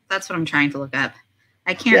 that's what I'm trying to look up.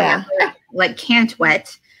 I can't remember. Like Can't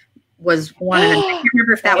Wet was one of them. I can't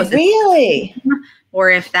remember if that was really or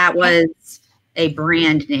if that was a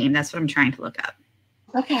brand name. That's what I'm trying to look up.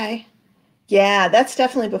 Okay. Yeah, that's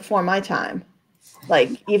definitely before my time.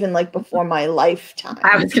 Even before my lifetime.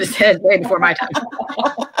 I was going to say way before my time.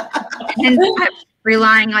 And I'm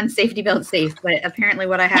relying on Safety Belt Safe, but apparently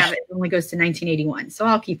what I have only goes to 1981. So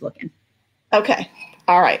I'll keep looking. Okay.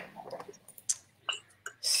 All right.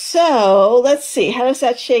 So let's see. How does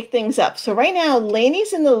that shake things up? So right now,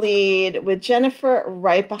 Lani's in the lead with Jennifer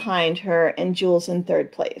right behind her and Jules in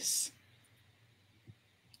third place.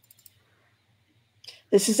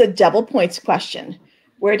 This is a double points question.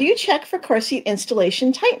 Where do you check for car seat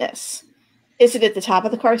installation tightness? Is it at the top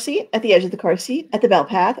of the car seat, at the edge of the car seat, at the belt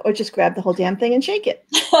path, or just grab the whole damn thing and shake it?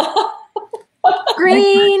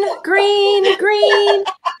 Green, green, green.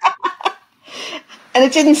 And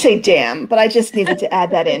it didn't say damn, but I just needed to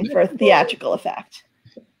add that in for theatrical effect.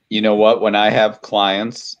 You know what? When I have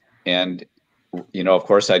clients and, of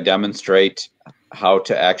course, I demonstrate how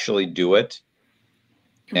to actually do it.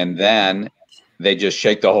 And then they just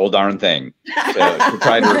shake the whole darn thing to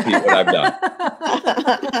try to repeat what I've done.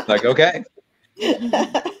 It's like, okay.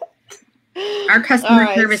 Our customer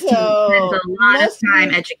service team spends a lot of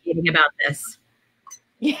time educating about this.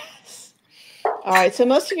 Yes. All right. So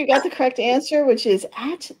most of you got the correct answer, which is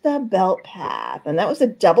at the belt path. And that was a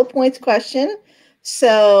double points question.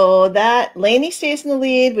 So that Lani stays in the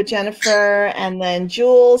lead with Jennifer and then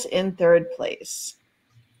Jules in third place.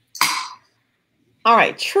 All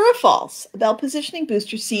right, true or false? A belt positioning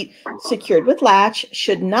booster seat secured with latch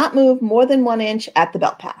should not move more than 1 inch at the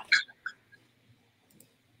belt path.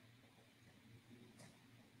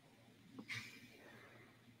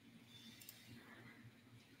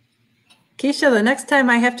 Kecia, the next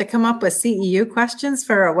time I have to come up with CEU questions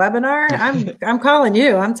for a webinar, I'm calling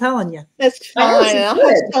you. I'm telling you. That's fine.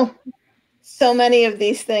 I'll have so many of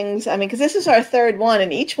these things. I mean, because this is our third one,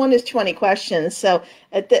 and each one is 20 questions. So,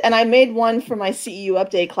 and I made one for my CEU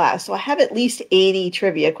update class, so I have at least 80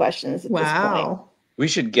 trivia questions at this point. We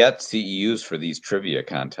should get CEUs for these trivia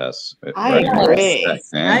contests. I agree.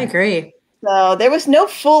 I agree. So there was no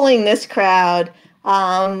fooling this crowd.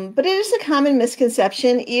 But it is a common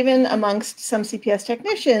misconception, even amongst some CPS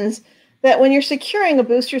technicians, that when you're securing a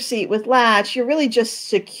booster seat with latch, you're really just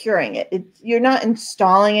securing it. You're not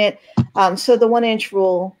installing it. So the 1 inch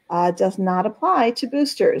rule does not apply to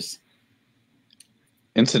boosters.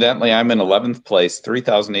 Incidentally, I'm in 11th place,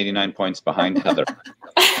 3,089 points behind Heather.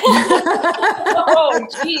 Oh,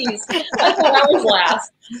 geez. I thought I was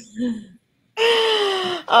last.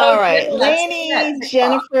 All right. Lani,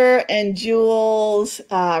 Jennifer, and Jules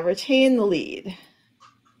retain the lead.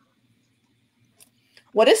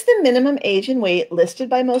 What is the minimum age and weight listed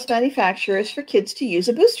by most manufacturers for kids to use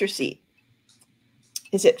a booster seat?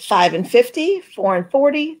 Is it 5 and 50, 4 and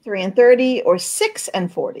 40, 3 and 30, or 6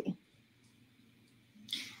 and 40?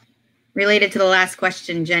 Related to the last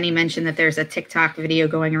question, Jenny mentioned that there's a TikTok video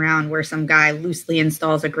going around where some guy loosely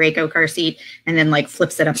installs a Graco car seat and then like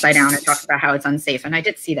flips it upside down and talks about how it's unsafe. And I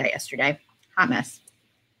did see that yesterday. Hot mess.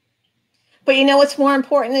 But you know what's more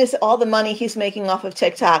important is all the money he's making off of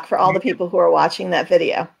TikTok for all the people who are watching that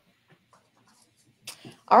video.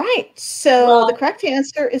 All right. So the correct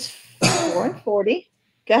answer is 4 and 40.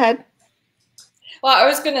 Go ahead. Well, I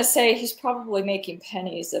was going to say he's probably making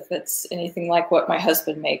pennies if it's anything like what my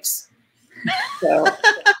husband makes. So,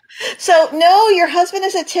 so no, your husband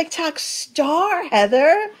is a TikTok star,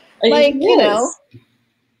 Heather. Like, you know,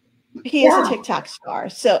 he is a TikTok star.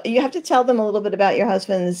 So you have to tell them a little bit about your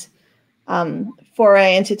husband's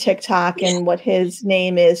foray into TikTok and what his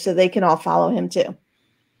name is so they can all follow him too.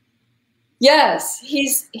 Yes,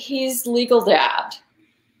 he's Legal Dad.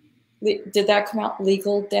 Did that come out?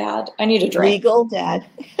 Legal Dad? I need a drink. Legal Dad.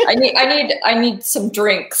 I need some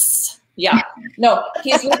drinks. Yeah. No,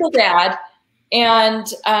 he's Legal Dad. And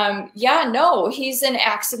yeah, no, he's an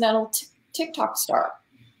accidental TikTok star.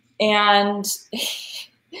 And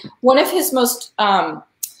one of his most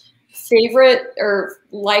favorite or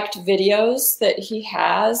liked videos that he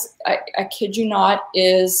has, I kid you not,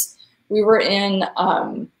 is we were in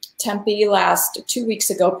Tempe 2 weeks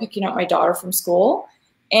ago picking up my daughter from school.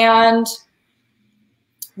 And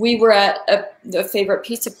we were at a favorite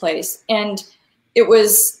pizza place. And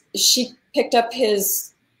she picked up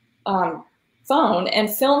his phone and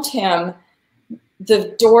filmed him.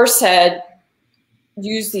 The door said,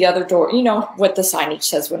 use the other door. You know what the signage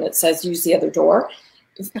says when it says use the other door.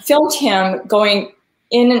 Filmed him going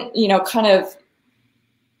in, you know, kind of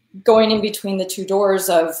going in between the two doors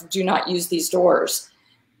of do not use these doors.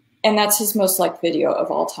 And that's his most liked video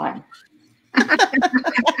of all time.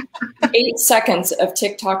 8 seconds of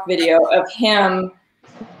TikTok video of him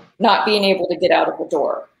not being able to get out of the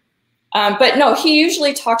door. But no, he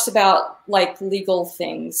usually talks about like legal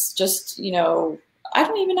things. Just, you know, I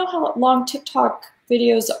don't even know how long TikTok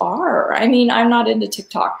videos are. I mean, I'm not into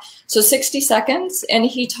TikTok. So 60 seconds, and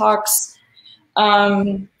he talks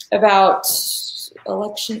about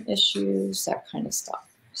election issues, that kind of stuff.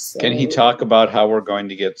 So, can he talk about how we're going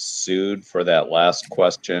to get sued for that last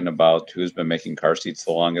question about who's been making car seats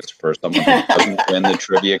the longest for someone who doesn't win the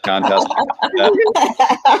trivia contest?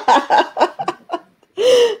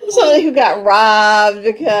 Somebody who got robbed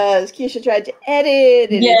because Kecia tried to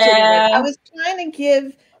edit. And I was trying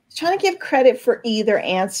to give credit for either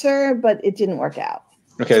answer, but it didn't work out.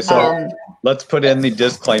 Okay, so let's put in the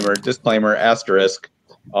disclaimer asterisk.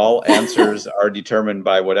 All answers are determined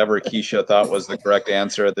by whatever Kecia thought was the correct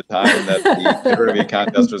answer at the time that the trivia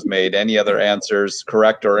contest was made. Any other answers,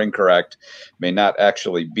 correct or incorrect, may not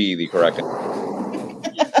actually be the correct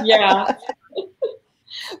answer. Yeah.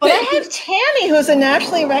 But I have Tammy, who's a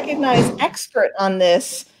nationally recognized expert on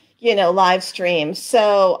this, you know, live stream.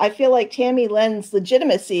 So I feel like Tammy lends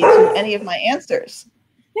legitimacy to any of my answers.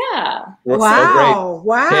 Yeah. Wow. So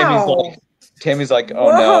wow. Tammy's like,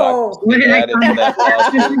 oh no,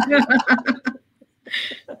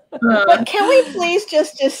 But can we please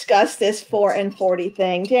just discuss this 4 and 40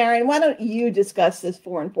 thing? Darren, why don't you discuss this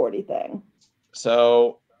 4 and 40 thing?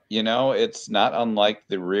 So, you know, it's not unlike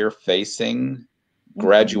the rear facing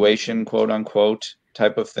graduation, quote unquote,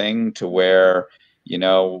 type of thing, to where, you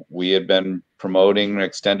know, we had been promoting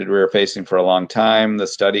extended rear facing for a long time. The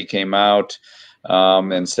study came out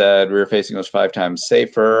and said rear facing was 5 times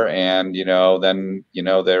safer. And, you know, then, you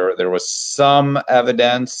know, there was some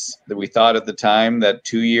evidence that we thought at the time that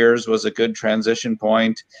 2 years was a good transition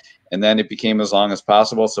point. And then it became as long as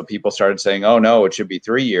possible. So people started saying, oh no, it should be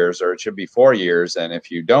 3 years or it should be 4 years. And if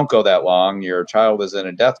you don't go that long, your child is in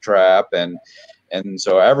a death trap. And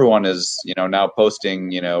so everyone is, you know, now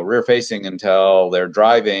posting, you know, rear facing until they're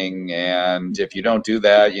driving. And if you don't do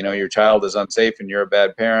that, you know, your child is unsafe and you're a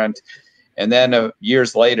bad parent. And then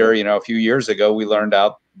years later, you know, a few years ago, we learned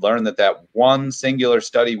that one singular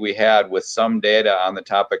study we had with some data on the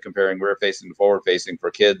topic comparing rear facing to forward facing for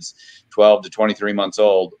kids 12 to 23 months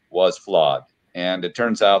old was flawed. And it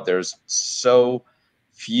turns out there's so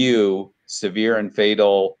few severe and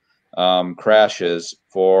fatal crashes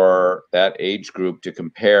for that age group to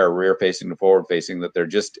compare rear facing to forward facing that there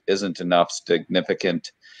just isn't enough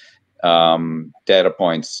significant data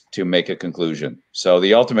points to make a conclusion. So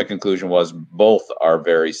the ultimate conclusion was both are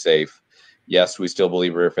very safe. Yes, we still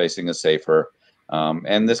believe rear facing is safer.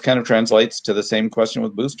 And this kind of translates to the same question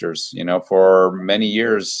with boosters. You know, for many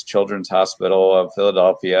years, Children's Hospital of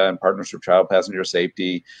Philadelphia and Partners for Child Passenger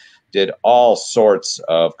Safety did all sorts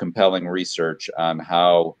of compelling research on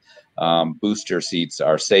how booster seats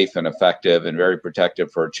are safe and effective and very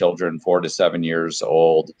protective for children 4 to 7 years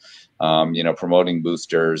old, promoting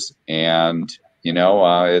boosters. And,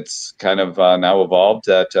 it's kind of now evolved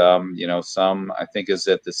that, some, I think, is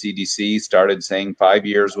that the CDC started saying 5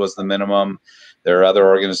 years was the minimum. There are other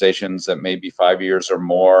organizations that may be 5 years or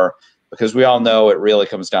more, because we all know it really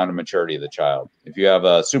comes down to maturity of the child. If you have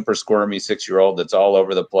a super squirmy 6-year-old that's all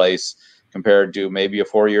over the place, compared to maybe a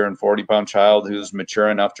 4-year and 40-pound child who's mature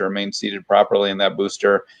enough to remain seated properly in that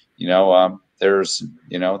booster, there's,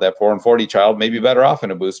 that 4 and 40 child may be better off in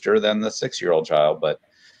a booster than the 6-year-old child. But,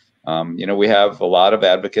 we have a lot of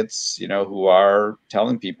advocates, who are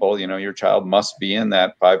telling people, your child must be in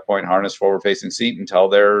that 5-point harness forward-facing seat until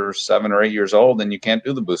they're 7 or 8 years old, and you can't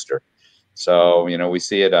do the booster. So, we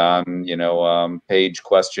see it on, page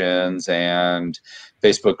questions and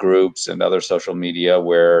Facebook groups and other social media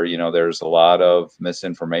where, there's a lot of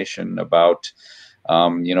misinformation about,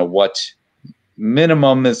 what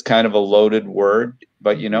minimum is kind of a loaded word,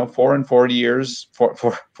 but, 4 and 40 years,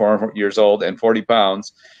 4 years old and 40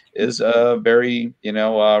 pounds is a very,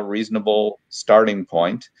 reasonable starting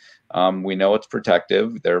point. We know it's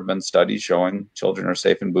protective. There have been studies showing children are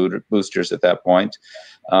safe in boosters at that point.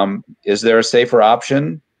 Is there a safer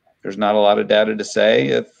option? There's not a lot of data to say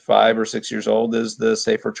if 5 or 6 years old is the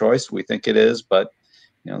safer choice. We think it is, but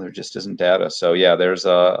there just isn't data. So yeah, there's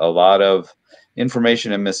a lot of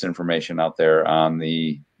information and misinformation out there on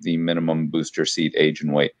the minimum booster seat age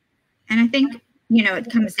and weight. And I think,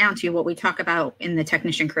 it comes down to what we talk about in the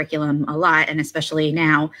technician curriculum a lot, and especially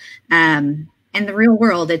now, in the real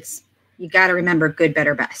world, you got to remember good,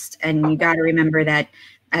 better, best. And you got to remember that,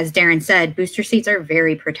 as Darren said, booster seats are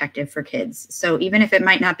very protective for kids. So even if it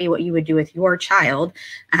might not be what you would do with your child,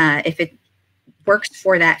 if it works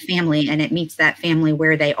for that family and it meets that family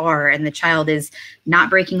where they are, and the child is not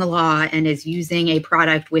breaking the law and is using a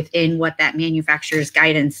product within what that manufacturer's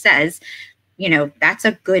guidance says, that's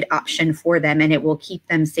a good option for them, and it will keep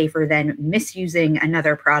them safer than misusing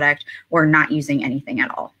another product or not using anything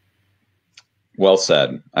at all. Well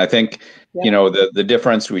said. I think, the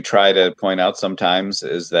difference we try to point out sometimes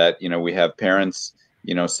is that, we have parents,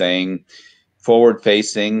 saying forward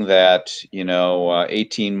facing that,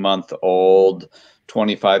 18-month-old,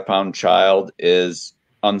 25-pound child is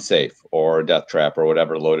unsafe or a death trap or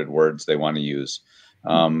whatever loaded words they want to use.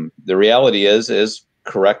 The reality is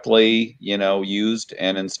correctly, used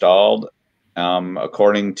and installed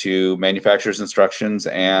according to manufacturer's instructions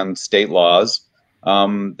and state laws,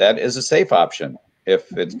 that is a safe option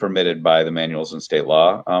if it's permitted by the manuals and state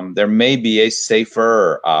law. There may be a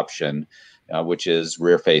safer option, which is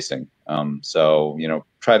rear facing. So,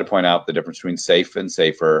 try to point out the difference between safe and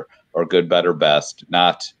safer, or good, better, best,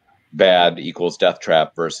 not bad equals death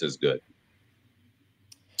trap versus good.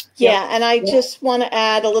 Yeah, and I just want to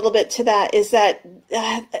add a little bit to that, is that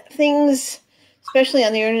things, especially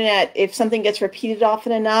on the internet, if something gets repeated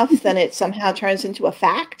often enough, then it somehow turns into a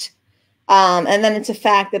fact. And then it's a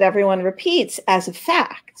fact that everyone repeats as a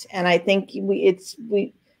fact. And I think it's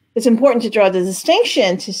important to draw the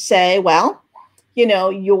distinction to say, well,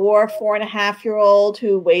 your 4.5-year-old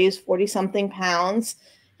who weighs 40-something pounds,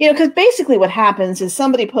 because basically what happens is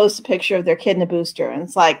somebody posts a picture of their kid in a booster, and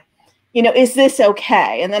it's like, is this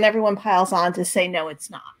okay? And then everyone piles on to say, no, it's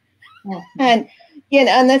not. And,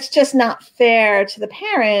 and that's just not fair to the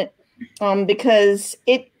parent, because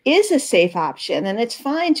it is a safe option, and it's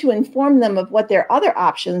fine to inform them of what their other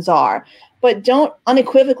options are, but don't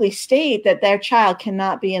unequivocally state that their child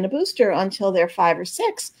cannot be in a booster until they're 5 or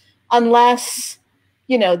 6, unless,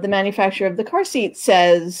 the manufacturer of the car seat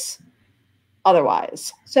says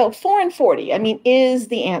otherwise. So 4 and 40, is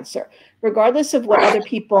the answer, regardless of what other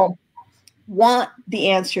people want the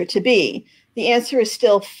answer to be. The answer is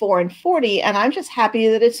still 4 and 40, and I'm just happy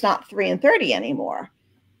that it's not 3 and 30 anymore.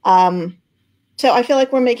 So I feel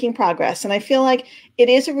like we're making progress, and I feel like it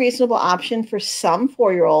is a reasonable option for some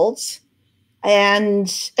 4-year-olds.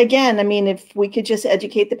 And again, if we could just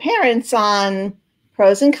educate the parents on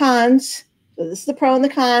pros and cons. So this is the pro and the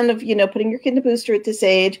con of, putting your kid in a booster at this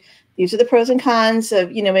age. These are the pros and cons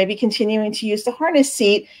of, maybe continuing to use the harness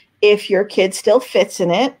seat if your kid still fits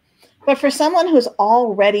in it. But for someone who's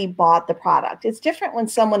already bought the product, it's different when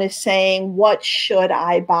someone is saying, what should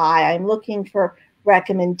I buy? I'm looking for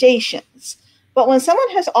recommendations. But when someone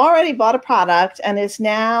has already bought a product and is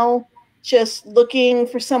now just looking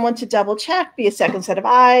for someone to double check, be a second set of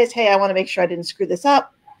eyes, hey, I want to make sure I didn't screw this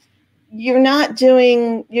up, you're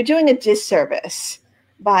doing a disservice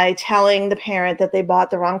by telling the parent that they bought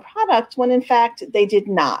the wrong product when in fact they did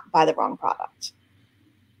not buy the wrong product.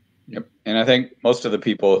 Yep. And I think most of the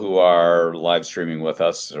people who are live streaming with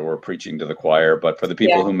us, we're preaching to the choir, but for the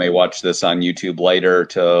people who may watch this on YouTube later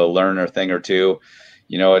to learn a thing or two,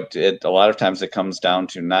 you know, it a lot of times it comes down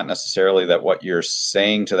to not necessarily that what you're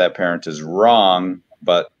saying to that parent is wrong,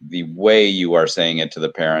 but the way you are saying it to the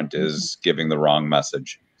parent is giving the wrong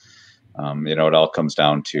message. You know, it all comes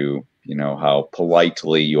down to, you know, how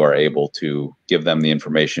politely you are able to give them the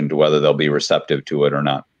information to whether they'll be receptive to it or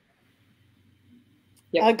not.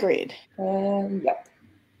 Yep. Agreed. Yep.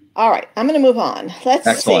 All right, I'm going to move on.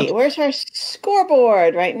 Let's see. Where's our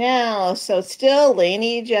scoreboard right now? So still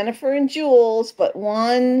Lani, Jennifer, and Jules, but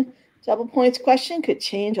one double points question could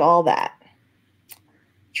change all that.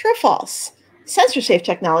 True or false? Sensor safe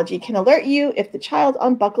technology can alert you if the child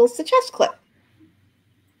unbuckles the chest clip.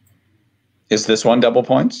 Is this one double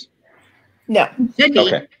points? No. Should be.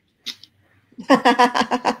 Okay.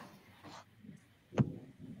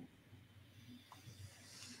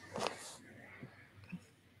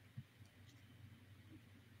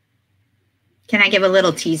 Can I give a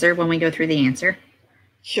little teaser when we go through the answer?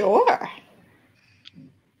 Sure.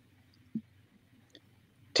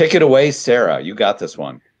 Take it away, Sarah. You got this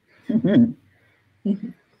one.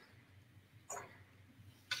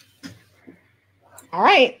 All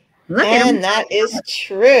right. And that is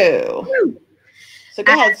true. So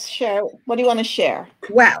go ahead, share. What do you want to share?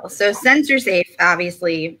 Well, so sensor safe,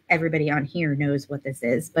 obviously everybody on here knows what this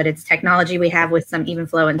is, but it's technology we have with some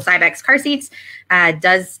Evenflow and Cybex car seats.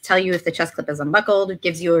 Does tell you if the chest clip is unbuckled. It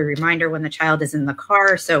gives you a reminder when the child is in the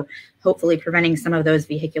car. So hopefully preventing some of those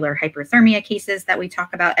vehicular hyperthermia cases that we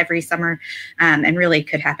talk about every summer, and really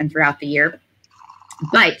could happen throughout the year.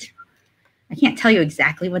 But I can't tell you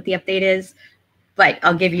exactly what the update is, but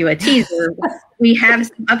I'll give you a teaser. We have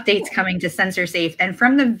some updates coming to Sensor Safe. And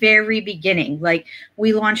from the very beginning, like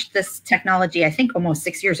we launched this technology, I think almost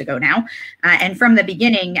 6 years ago now. And from the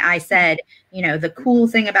beginning, I said, you know, the cool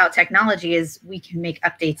thing about technology is we can make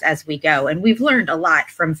updates as we go. And we've learned a lot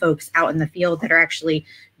from folks out in the field that are actually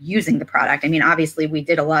using the product. I mean, obviously we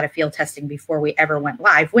did a lot of field testing before we ever went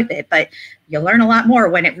live with it, but you learn a lot more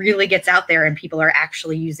when it really gets out there and people are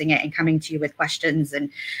actually using it and coming to you with questions and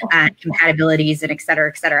compatibilities and et cetera,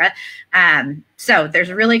 et cetera. So there's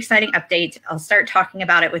a really exciting update. I'll start talking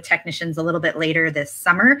about it with technicians a little bit later this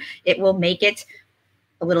summer. It will make it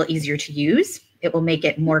a little easier to use. It will make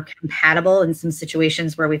it more compatible in some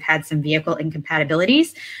situations where we've had some vehicle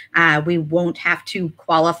incompatibilities. We won't have to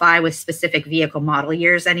qualify with specific vehicle model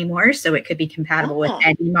years anymore. So it could be compatible with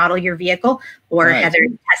any model year vehicle or Heather's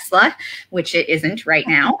Tesla, which it isn't right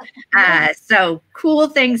now. So cool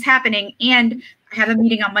things happening. And I have a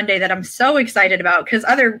meeting on Monday that I'm so excited about because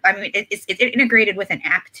it's integrated with an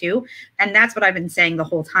app too. And that's what I've been saying the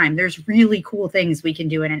whole time. There's really cool things we can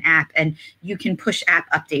do in an app, and you can push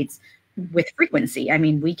app updates with frequency. I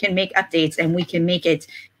mean, we can make updates and we can make it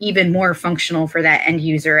even more functional for that end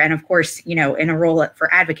user. And of course, you know, in a role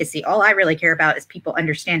for advocacy, all I really care about is people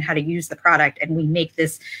understand how to use the product, and we make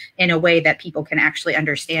this in a way that people can actually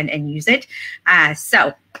understand and use it.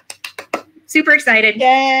 So super excited.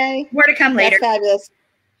 Yay. More to come later. That's fabulous.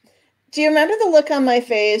 Do you remember the look on my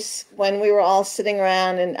face when we were all sitting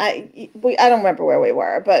around, and I don't remember where we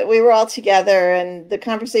were, but we were all together and the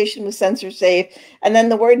conversation was sensor safe, and then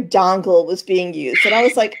the word dongle was being used, and I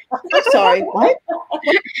was like, I'm sorry, what?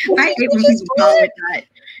 I hate when people call it that.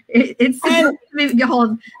 It's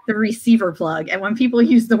called the receiver plug, and when people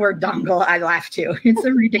use the word dongle, I laugh too. It's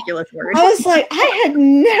a ridiculous word. I was like, I had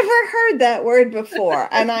never heard that word before,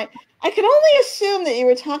 and I could only assume that you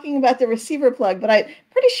were talking about the receiver plug, but I'm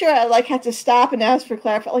pretty sure I had to stop and ask for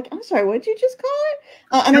clarification. Like, I'm sorry, what did you just call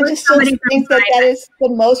it? And I just still think that is the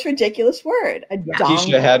most ridiculous word.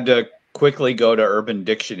 Kecia had to quickly go to Urban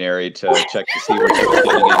Dictionary to check to see what you were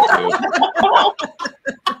getting into.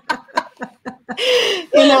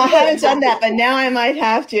 You know, I haven't done that, but now I might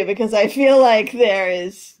have to, because I feel like there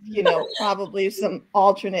is, you know, probably some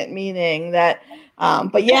alternate meaning that.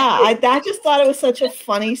 But yeah, I just thought it was such a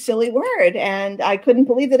funny, silly word, and I couldn't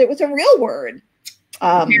believe that it was a real word.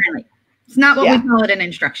 Apparently. It's not what we call it in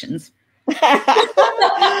instructions. All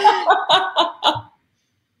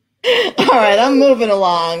right, I'm moving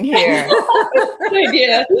along here. Good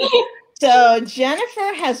idea. So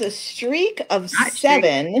Jennifer has a streak of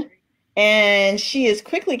 7, and she is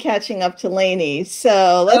quickly catching up to Lani.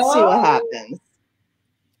 So let's see what happens.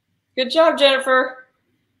 Good job, Jennifer.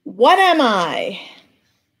 What am I?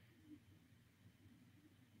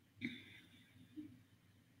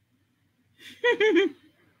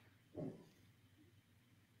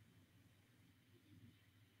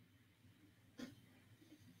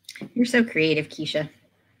 You're so creative, Kecia.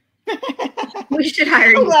 We should hire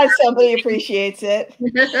I'm you. glad somebody appreciates it.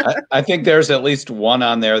 I think there's at least one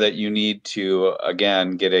on there that you need to,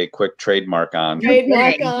 again, get a quick trademark on.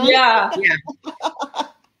 Trademark on. Yeah.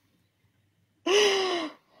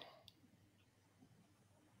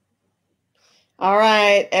 All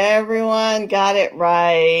right, everyone got it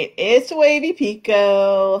right. It's Wavy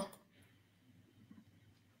Pico.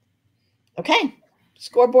 Okay,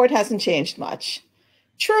 scoreboard hasn't changed much.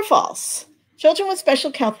 True or false? Children with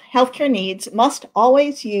special healthcare needs must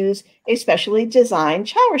always use a specially designed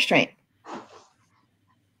child restraint.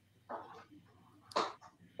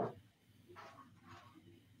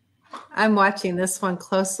 I'm watching this one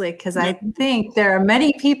closely because I think there are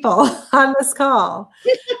many people on this call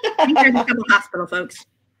I think there's a couple hospital folks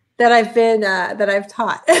that I've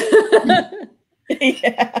taught.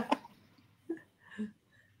 Yeah.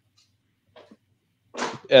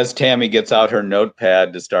 As Tammy gets out her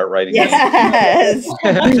notepad to start writing. Yes.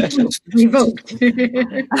 revoked.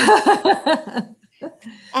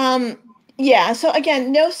 Yeah, so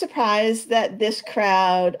again, no surprise that this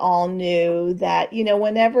crowd all knew that,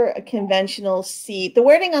 whenever a conventional seat, the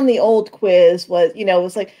wording on the old quiz was, it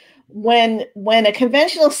was like when a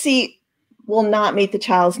conventional seat will not meet the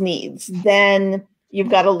child's needs, then you've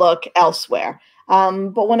got to look elsewhere.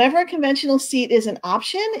 But whenever a conventional seat is an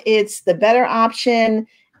option, it's the better option.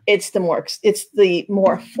 It's the more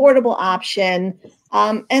affordable option.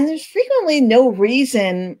 And there's frequently no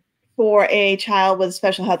reason for a child with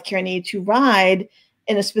special health care need to ride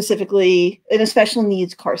in a special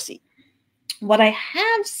needs car seat. What I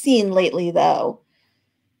have seen lately, though,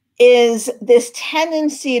 is this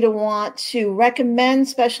tendency to want to recommend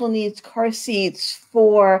special needs car seats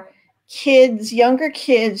for younger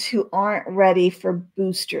kids who aren't ready for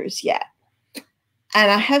boosters yet. And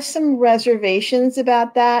I have some reservations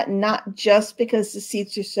about that, not just because the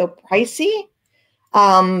seats are so pricey,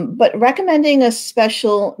 but recommending a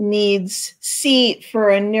special needs seat for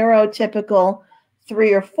a neurotypical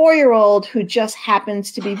 3 or 4-year-old who just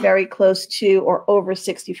happens to be very close to or over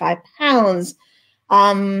 65 pounds,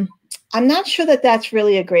 I'm not sure that that's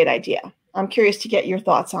really a great idea. I'm curious to get your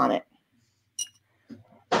thoughts on it.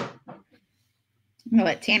 I'm going to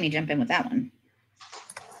let Tammy jump in with that one.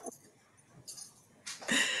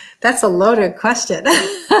 That's a loaded question.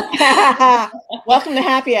 Welcome to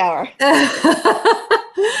happy hour.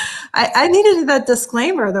 I needed that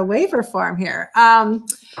disclaimer, the waiver form here.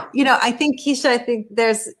 I think, Kecia, I think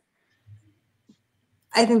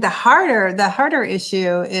the harder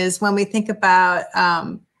issue is when we think about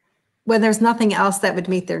when there's nothing else that would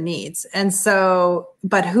meet their needs. And so,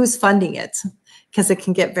 but who's funding it? Because it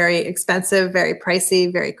can get very expensive, very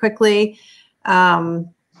pricey, very quickly.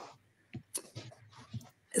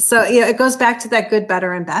 So it goes back to that good,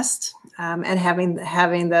 better, and best, and having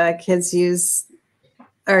the kids use,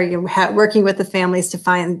 or working with the families to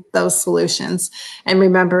find those solutions, and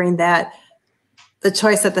remembering that the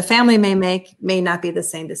choice that the family may make may not be the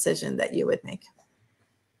same decision that you would make.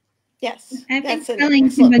 Yes, I think that's selling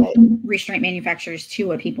conventional restraint manufacturers to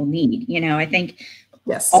what people need. I think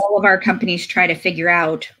yes, all of our companies try to figure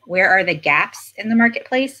out where are the gaps in the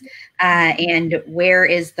marketplace, and where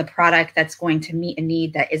is the product that's going to meet a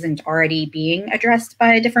need that isn't already being addressed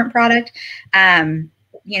by a different product.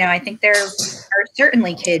 I think there are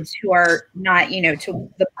certainly kids who are not, to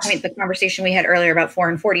the point, the conversation we had earlier about 4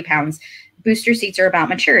 and 40 pounds, booster seats are about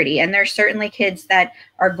maturity. And there's certainly kids that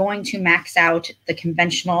are going to max out the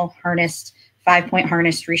conventional harnessed 5-point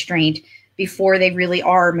harnessed restraint before they really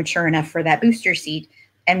are mature enough for that booster seat.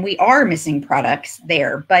 And we are missing products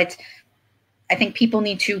there, but I think people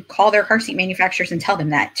need to call their car seat manufacturers and tell them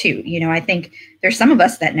that too. I think there's some of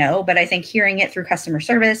us that know, but I think hearing it through customer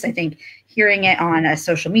service, I think hearing it on a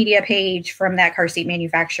social media page from that car seat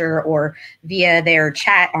manufacturer or via their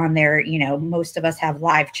chat on their, most of us have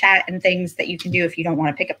live chat and things that you can do if you don't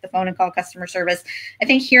want to pick up the phone and call customer service. I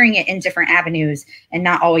think hearing it in different avenues and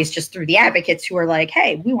not always just through the advocates who are like,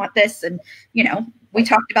 hey, we want this. And, we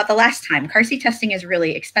talked about the last time, car seat testing is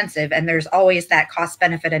really expensive, and there's always that cost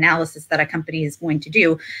benefit analysis that a company is going to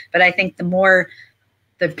do. But I think the more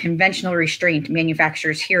the conventional restraint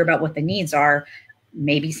manufacturers hear about what the needs are,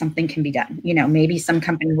 maybe something can be done. Maybe some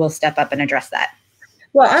company will step up and address that.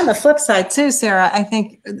 Well, on the flip side too, Sarah, I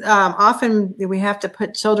think often we have to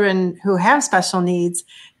put children who have special needs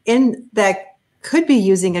in that could be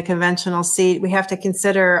using a conventional seat. We have to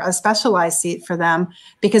consider a specialized seat for them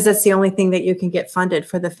because that's the only thing that you can get funded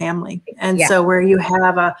for the family. And so where you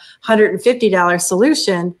have a $150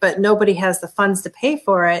 solution, but nobody has the funds to pay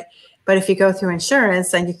for it, But if you go through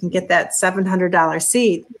insurance, then you can get that $700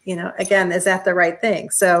 seat, again, is that the right thing?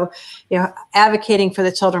 So, advocating for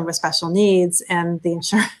the children with special needs and the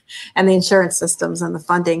insurance systems and the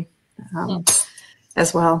funding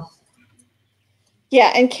as well.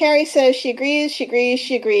 Yeah, and Carrie says she agrees, she agrees,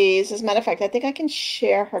 she agrees. As a matter of fact, I think I can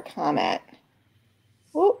share her comment.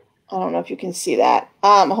 Whoop, I don't know if you can see that.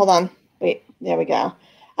 Hold on. Wait, there we go.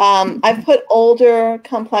 I've put older,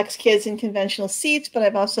 complex kids in conventional seats, but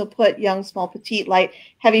I've also put young, small, petite, light,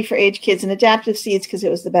 heavy for age kids in adaptive seats because it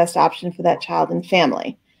was the best option for that child and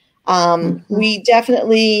family. We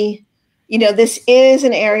definitely, this is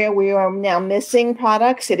an area we are now missing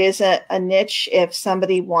products. It is a niche if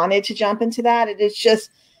somebody wanted to jump into that. It is just,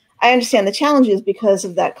 I understand the challenges because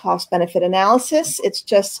of that cost-benefit analysis. It's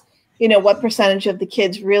just, what percentage of the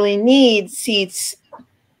kids really need seats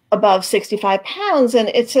above 65 pounds. And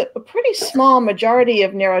it's a pretty small majority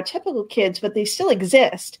of neurotypical kids, but they still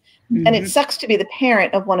exist. Mm-hmm. And it sucks to be the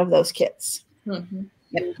parent of one of those kids. Mm-hmm.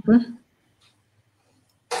 Yep.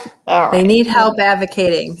 All right. They need help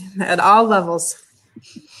advocating at all levels.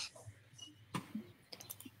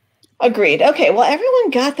 Agreed. Okay, well, everyone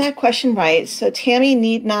got that question right. So Tammy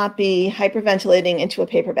need not be hyperventilating into a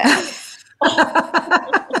paper bag.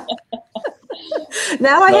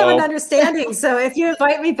 Now I have an understanding. So if you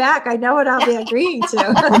invite me back, I know what I'll be agreeing to.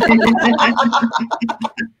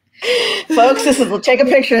 Folks, we'll take a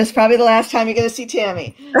picture. It's probably the last time you're going to see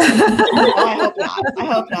Tammy. I hope not. I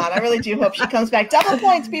hope not. I really do hope she comes back. Double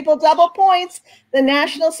points, people, double points. The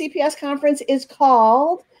National CPS Conference is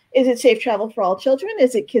called, is it Safe Travel for All Children?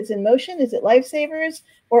 Is it Kids in Motion? Is it Lifesavers?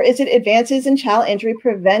 Or is it Advances in Child Injury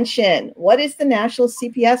Prevention? What is the National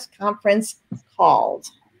CPS Conference called?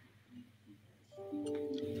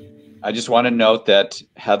 I just want to note that,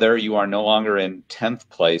 Heather, you are no longer in 10th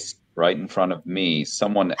place right in front of me.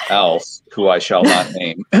 Someone else, who I shall not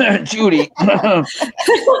name, Judy,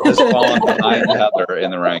 has fallen behind Heather in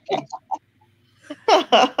the rankings.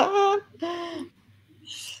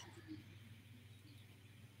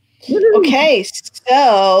 Okay,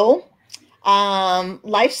 so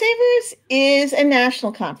Lifesavers is a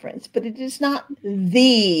national conference, but it is not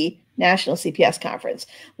the National CPS Conference.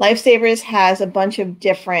 Lifesavers has a bunch of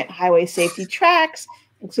different highway safety tracks,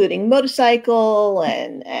 including motorcycle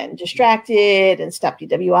and distracted and stop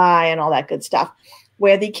DWI and all that good stuff,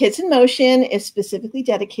 where the Kids in Motion is specifically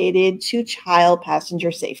dedicated to child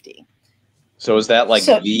passenger safety. So is that like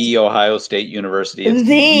the Ohio State University?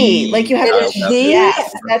 Like you have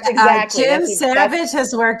yes, that's exactly. Jim Savage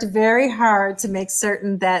has worked very hard to make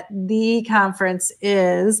certain that the conference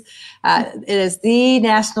is it is the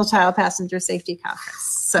National Child Passenger Safety Conference.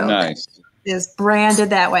 So nice. It is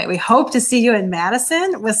branded that way. We hope to see you in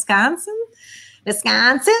Madison, Wisconsin.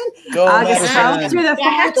 Go August 12th through the 14th. I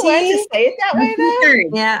have to learn to say it that way,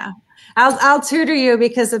 though. Yeah. I'll tutor you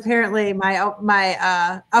because apparently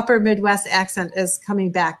my upper Midwest accent is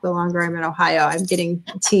coming back the longer I'm in Ohio. I'm getting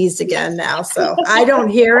teased again now, so I don't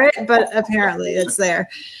hear it, but apparently it's there.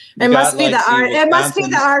 It must be the art. It must be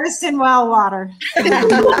the artist in well water.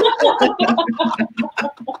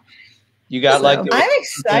 You got like I'm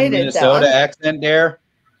excited. Minnesota accent there.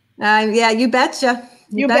 Yeah, you betcha.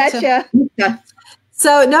 You betcha.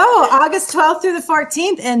 So no, August 12th through the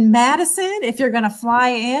 14th in Madison. If you're going to fly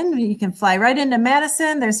in, you can fly right into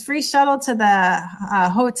Madison. There's free shuttle to the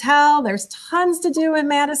hotel. There's tons to do in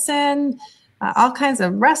Madison. All kinds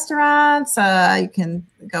of restaurants. You can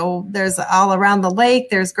go, there's all around the lake.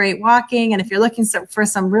 There's great walking. And if you're looking for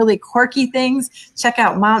some really quirky things, check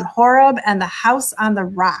out Mount Horeb and the House on the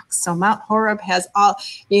Rocks. So Mount Horeb has all,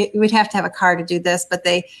 you would have to have a car to do this, but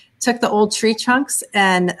they took the old tree trunks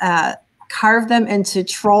and carved them into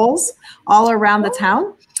trolls all around the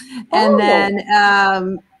town. And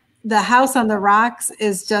then the House on the Rocks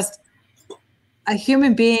is just a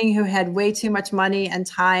human being who had way too much money and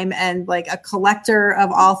time and like a collector of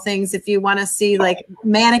all things. If you want to see like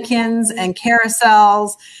mannequins and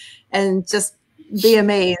carousels and just be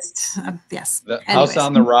amazed. Yes. The House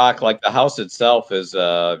on the Rock, like the house itself is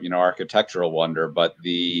architectural wonder, but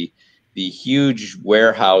the huge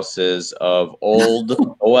warehouses of old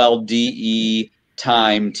OLDE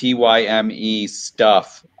time, TYME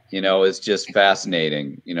stuff, is just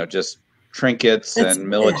fascinating. Just trinkets and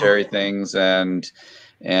military things and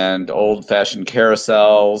old-fashioned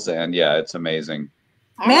carousels. And yeah, it's amazing.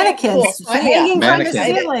 Mannequins hanging from the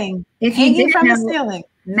ceiling. Hanging from the ceiling.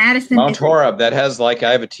 Madison. Mount Horeb, that has I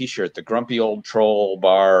have a t-shirt, the Grumpy Old Troll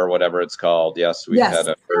Bar or whatever it's called. Yes, we've had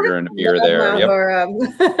a burger and a beer there. Yep.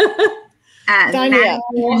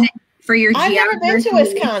 Madison, for your I've never been to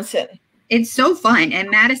Wisconsin. It's so fun. And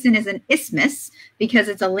Madison is an isthmus because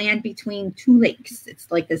it's a land between two lakes. It's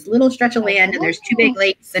like this little stretch of land and there's two big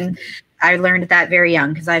lakes. And I learned that very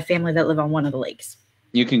young because I have family that live on one of the lakes.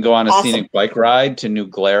 You can go on a scenic bike ride to New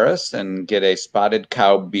Glarus and get a Spotted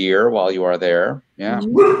Cow beer while you are there. Yeah.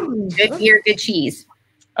 Good beer, good cheese.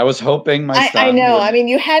 I was hoping my son I know. would- I mean,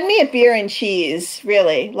 you had me at beer and cheese,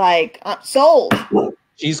 really. Like, sold.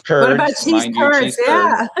 Cheese curds. What about cheese mind you, curds? cheese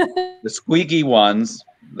Yeah. curds. The squeaky ones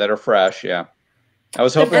that are fresh. Yeah. I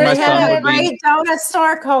was hoping And my they son have a would be. great donut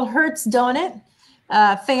store called Hertz Donut.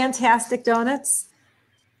 Fantastic donuts.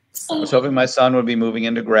 I was hoping my son would be moving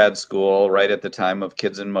into grad school right at the time of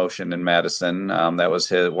Kids in Motion in Madison. That was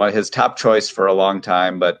his top choice for a long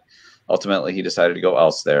time, but ultimately he decided to go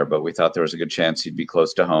else there. But we thought there was a good chance he'd be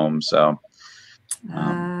close to home. So,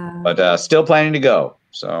 but still planning to go.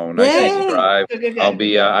 So nice easy drive. Good. I'll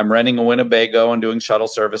be. I'm renting a Winnebago and doing shuttle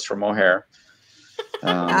service from O'Hare.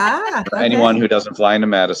 For anyone who doesn't fly into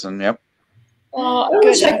Madison. Yep. I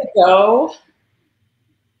wish I could go.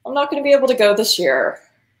 I'm not going to be able to go this year.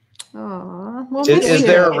 Aw, well, Is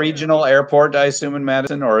there a regional airport, I assume, in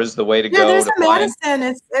Madison, or is the way to go? There's to a Madison.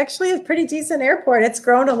 It's actually a pretty decent airport. It's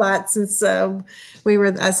grown a lot since we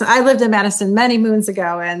were. So I lived in Madison many moons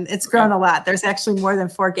ago, and it's grown a lot. There's actually more than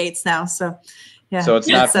 4 gates now. So, yeah. So it's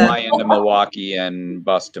not fly into Milwaukee and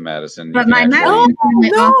bus to Madison. But my no,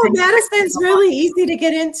 Madison's really easy to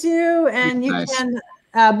get into, and you can.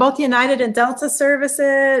 Both United and Delta service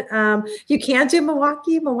it. You can do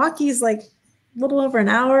Milwaukee. Milwaukee's like a little over an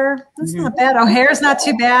hour. That's not bad. O'Hare's not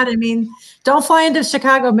too bad. I mean, don't fly into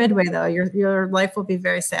Chicago Midway though. Your life will be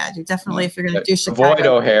very sad. You definitely, if you're going to do Chicago, avoid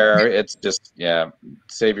O'Hare. It's just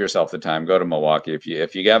save yourself the time. Go to Milwaukee if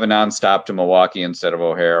you have a nonstop to Milwaukee instead of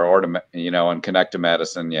O'Hare, or to and connect to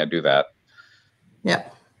Madison. Yeah, do that.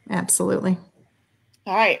 Yep, absolutely.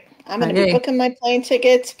 All right, I'm going to be booking my plane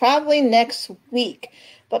tickets probably next week.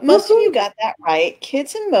 But most of you got that right.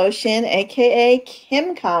 Kids in Motion, aka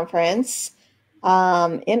Kim Conference.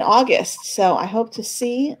 In August. So I hope to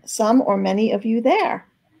see some or many of you there.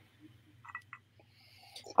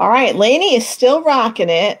 All right. Lani is still rocking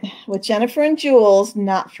it with Jennifer and Jules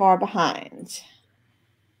not far behind.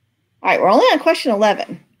 All right. We're only on question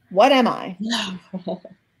 11. What am I?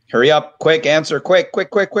 Hurry up. Quick answer. Quick.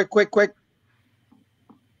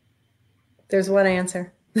 There's one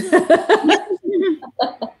answer.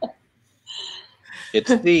 It's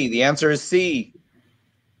C. The answer is C.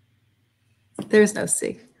 There's no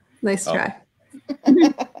C. Nice try.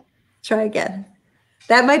 Try again.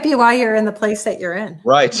 That might be why you're in the place that you're in.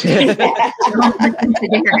 Right.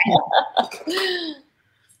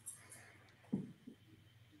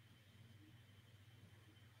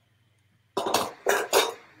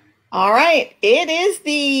 All right. It is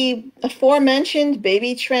the aforementioned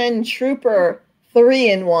Baby Trend Trooper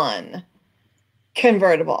 3-in-1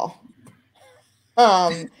 convertible.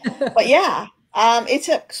 But yeah. It's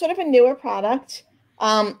a sort of a newer product.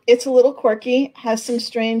 It's a little quirky, has some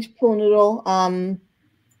strange pool noodle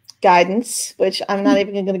guidance, which I'm not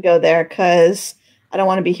even going to go there because I don't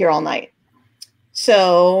want to be here all night.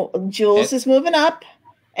 So Jules is moving up,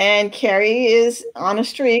 and Carrie is on a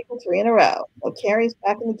streak with 3 in a row. So Carrie's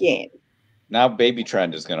back in the game. Now Baby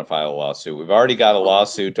Trend is going to file a lawsuit. We've already got a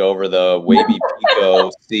lawsuit over the Wavy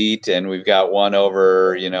Pico seat, and we've got one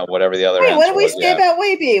over, whatever the other. Wait, what did we say about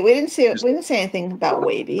Wavy? We didn't say anything about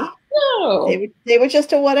Wavy. No, they were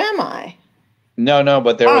just a what am I? No,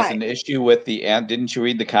 but there was an issue with the ant. Didn't you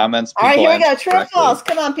read the comments? All right, here we go. True or false?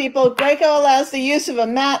 Come on, people. Graco allows the use of a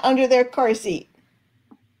mat under their car seat.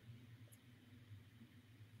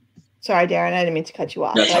 Sorry, Darren, I didn't mean to cut you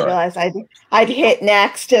off. That's I realized I'd hit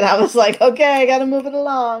next, and I was like, okay, I got to move it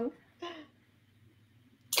along.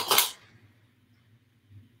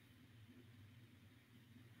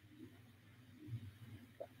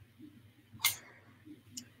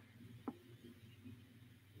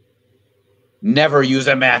 Never use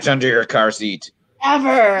a mat under your car seat.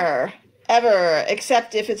 Ever,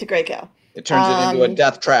 except if it's a Graco. It turns it into a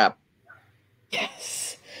death trap.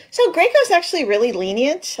 Yes. So Graco's actually really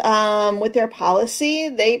lenient with their policy.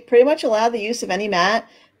 They pretty much allow the use of any mat.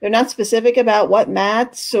 They're not specific about what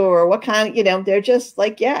mats or what kind of, they're just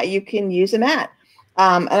like, yeah, you can use a mat.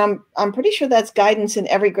 And I'm pretty sure that's guidance in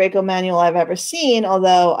every Graco manual I've ever seen,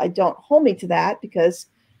 although I don't hold me to that because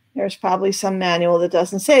there's probably some manual that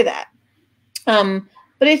doesn't say that.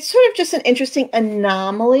 But it's sort of just an interesting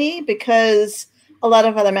anomaly because a lot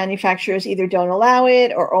of other manufacturers either don't allow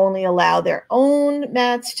it or only allow their own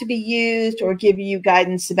mats to be used or give you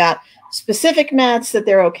guidance about specific mats that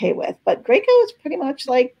they're okay with. But Graco is pretty much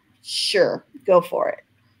like, sure, go for it,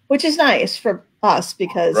 which is nice for us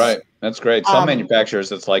because That's great. Some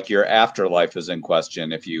manufacturers, it's like your afterlife is in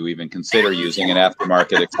question if you even consider using an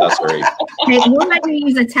aftermarket accessory. Hey, we'll let you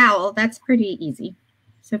use a towel. That's pretty easy.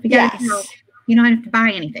 So if you got a towel, you don't have to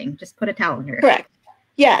buy anything. Just put a towel in here. Correct.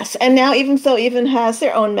 Yes, and now even has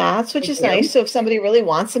their own mats, which is nice. So if somebody really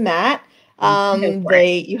wants a mat,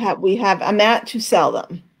 we have a mat to sell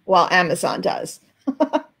them. Well, Amazon does.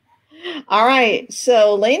 All right.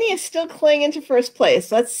 So Lani is still clinging to first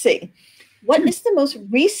place. Let's see. What is the most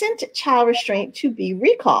recent child restraint to be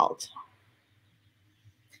recalled?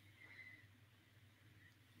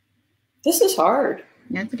 This is hard.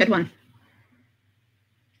 Yeah, that's a good one.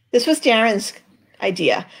 This was Darren's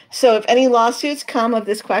idea. So if any lawsuits come of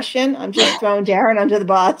this question, I'm just throwing Darren under the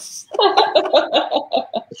bus.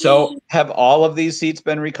 So have all of these seats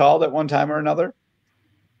been recalled at one time or another?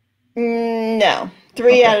 No.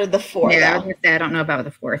 3 out of the 4. Yeah, I was gonna say, I don't know about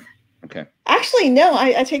the 4th. Okay. Actually, no,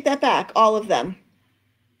 I take that back. All of them.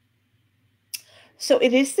 So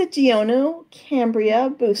it is the Diono Cambria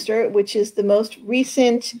booster, which is the most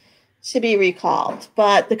recent to be recalled.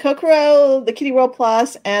 But the Kokoro, the Kitty Roll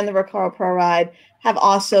Plus, and the Recaro Pro Ride have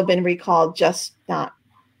also been recalled, just not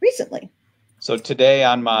recently. So today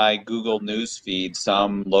on my Google News feed,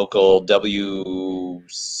 some local CPST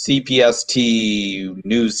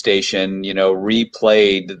news station,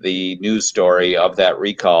 replayed the news story of that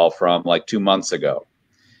recall from like 2 months ago.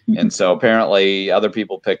 And so apparently other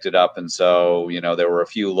people picked it up. And so, there were a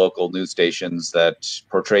few local news stations that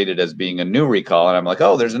portrayed it as being a new recall. And I'm like,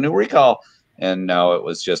 oh, there's a new recall. And no, it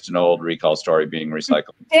was just an old recall story being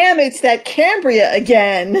recycled. Damn, it's that Cambria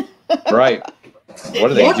again. Right.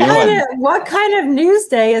 What are they doing? What kind of news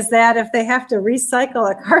day is that if they have to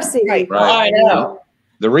recycle a car seat? Right. Right. I know.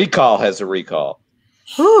 The recall has a recall.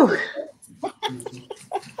 Whew.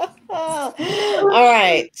 All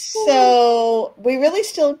right. So we really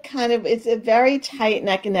still it's a very tight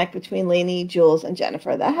neck and neck between Lani, Jules, and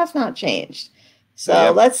Jennifer. That has not changed.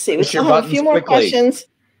 So let's see. We still have a few more questions.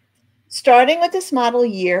 Starting with this model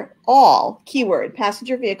year, all, keyword,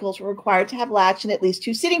 passenger vehicles were required to have latch in at least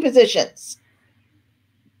 2 seating positions.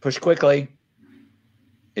 Push quickly.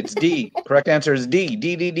 It's D. Correct answer is D.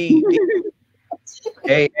 D, D, D, D.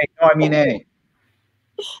 A. No, I mean A.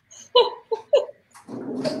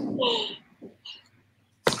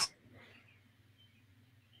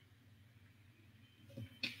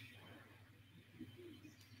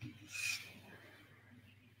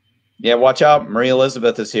 Yeah, watch out. Marie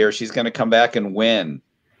Elizabeth is here. She's going to come back and win.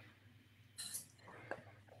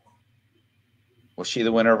 Was she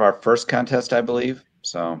the winner of our first contest, I believe?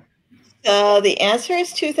 So the answer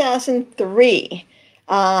is 2003.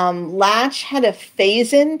 Latch had a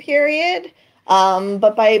phase-in period,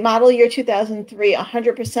 but by model year 2003,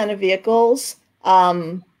 100% of vehicles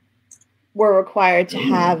were required to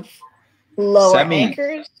have lower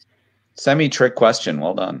anchors. Semi-trick question.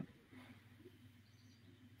 Well done.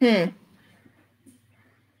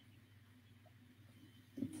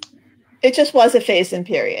 It just was a phase-in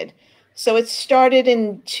period. So it started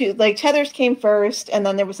tethers came first, and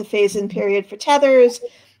then there was a phase-in period for tethers.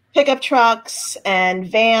 Pickup trucks and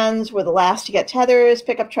vans were the last to get tethers.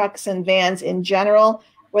 Pickup trucks and vans in general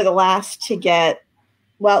were the last to get,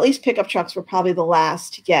 well, at least pickup trucks were probably the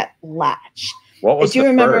last to get latch. What was I do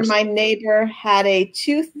remember my neighbor had a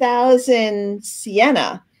 2000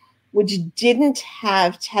 Sienna, which didn't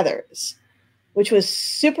have tethers, which was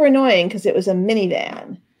super annoying because it was a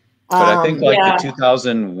minivan. But I think the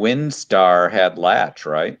 2000 Windstar had latch,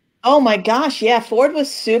 right? Oh my gosh, yeah. Ford was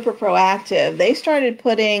super proactive. They started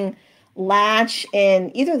putting latch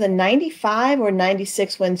in either the 95 or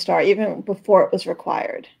 96 Windstar, even before it was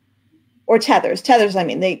required. Or tethers. Tethers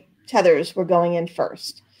were going in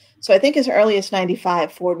first. So I think as early as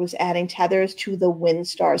 95, Ford was adding tethers to the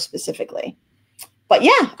Windstar specifically. But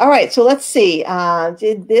yeah, all right. So let's see.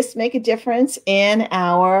 Did this make a difference in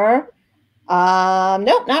our...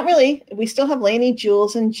 Nope, not really. We still have Lani,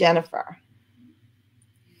 Jules, and Jennifer.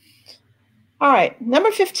 All right,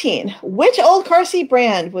 number 15. Which old car seat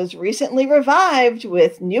brand was recently revived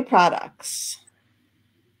with new products?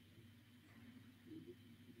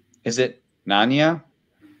 Is it Narnia?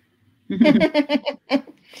 I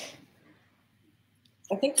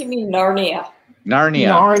think you mean Narnia.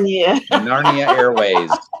 Narnia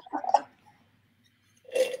Airways.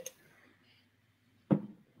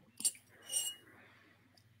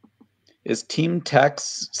 Is Team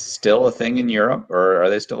Tex still a thing in Europe, or are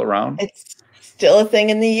they still around? It's still a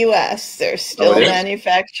thing in the U.S. They're still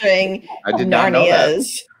manufacturing I did Narnias. not know that.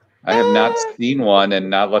 I have not seen one and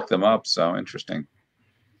not looked them up, so interesting.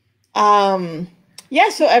 Yeah,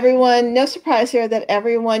 so everyone, no surprise here that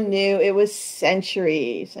everyone knew it was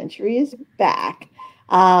Century. Century is back.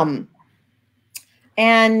 And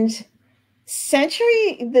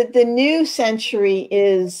Century, the new Century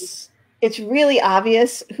it's really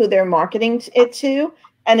obvious who they're marketing it to,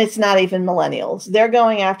 and it's not even millennials. They're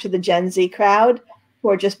going after the Gen Z crowd who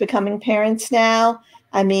are just becoming parents now.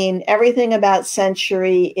 I mean, everything about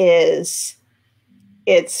Century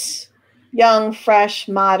it's young, fresh,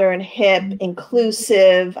 modern, hip,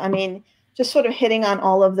 inclusive. I mean, just sort of hitting on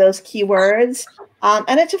all of those keywords.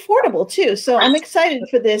 And it's affordable too. So I'm excited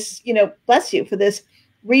for this, bless you, for this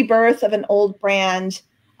rebirth of an old brand.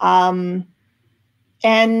 And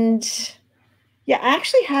yeah, I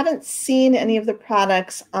actually haven't seen any of the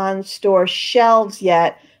products on store shelves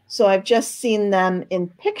yet. So I've just seen them in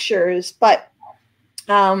pictures, but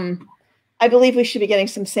I believe we should be getting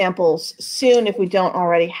some samples soon if we don't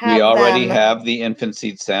already have them. We already have the infant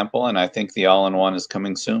seat sample, and I think the all-in-one is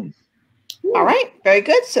coming soon. All right, very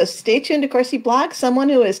good. So stay tuned to CarseatBlog. Someone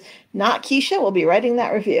who is not Kecia will be writing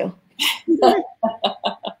that review.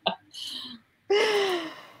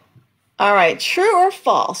 All right, true or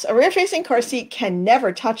false? A rear-facing car seat can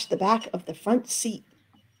never touch the back of the front seat.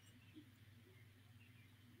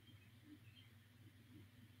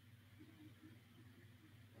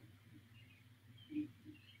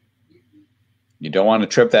 You don't want to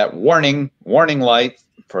trip that warning light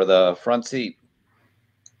for the front seat.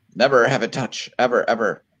 Never have it touch, ever,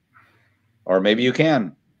 ever. Or maybe you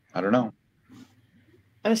can. I don't know.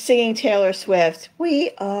 I'm singing Taylor Swift. We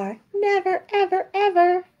are never, ever,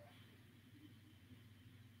 ever.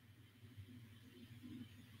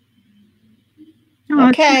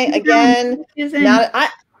 Okay, again, if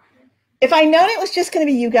I'd known it was just going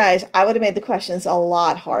to be you guys, I would have made the questions a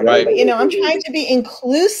lot harder. Right. But, I'm trying to be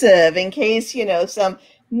inclusive in case, some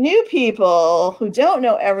new people who don't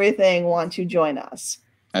know everything want to join us.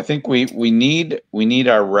 I think we need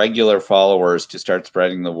our regular followers to start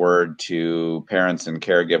spreading the word to parents and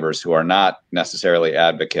caregivers who are not necessarily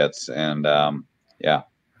advocates. And yeah.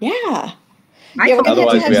 Yeah.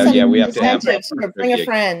 Otherwise, we have to have bring a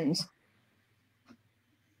friend.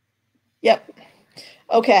 Yep.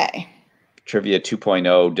 Okay. Trivia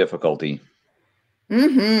 2.0 difficulty.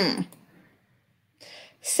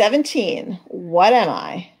 17. What am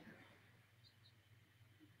I?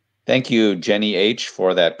 Thank you, Jenny H.,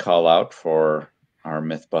 for that call out for our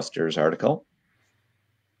Mythbusters article.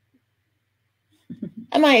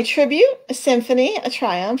 Am I a tribute, a symphony, a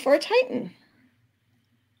triumph, or a titan?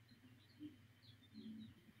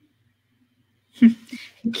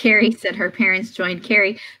 Carrie said her parents joined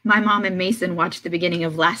Carrie. My mom and Mason watched the beginning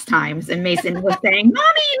of Last Times, and Mason was saying,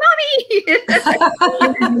 Mommy, Mommy.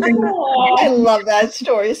 I love that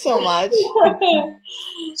story so much.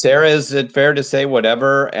 Sarah, is it fair to say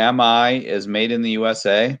whatever am I is made in the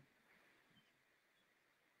USA?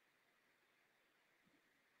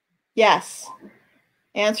 Yes.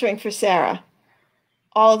 Answering for Sarah.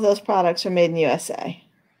 All of those products are made in the USA.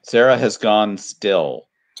 Sarah has gone still.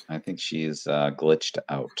 I think she's glitched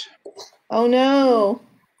out. Oh, no.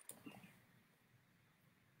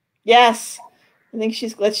 Yes. I think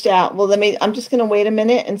she's glitched out. Well, I'm just going to wait a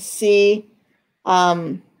minute and see.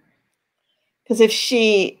 Because if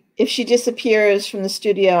she disappears from the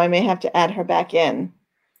studio, I may have to add her back in.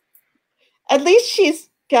 At least she's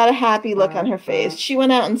got a happy look on her face. She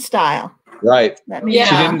went out in style. Right. Yeah.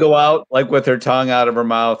 She didn't go out like with her tongue out of her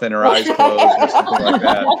mouth and her eyes closed or something like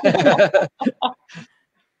that.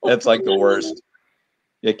 That's like the worst.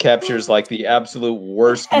 It captures like the absolute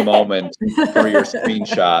worst moment for your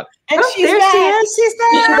screenshot. And she's there back. she is. She's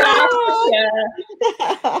there.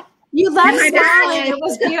 Yeah. You left smiling. It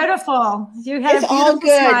was beautiful. You had It's a beautiful all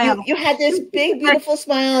good. smile. You had this big, beautiful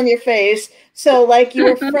smile on your face. So like you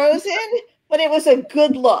were frozen, but it was a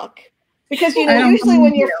good look. Because usually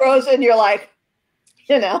when you're frozen, you're like,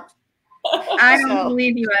 I don't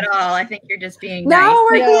believe you at all. I think you're just being No, nice.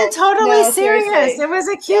 we're being totally serious. seriously. It was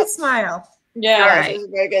a cute smile. Yeah. All right. It was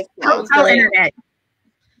a very good Don't smile. tell internet.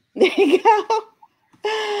 There you go.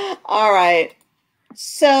 All right.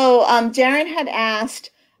 So Darren had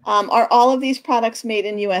asked, are all of these products made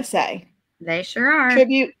in USA? They sure are.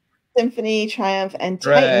 Tribute, Symphony, Triumph, and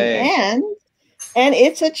Titan. Right. And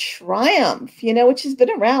it's a Triumph, which has been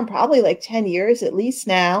around probably like 10 years at least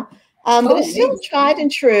now. But it's still tried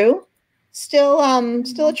and true. Still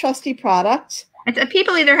a trusty product.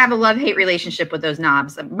 People either have a love-hate relationship with those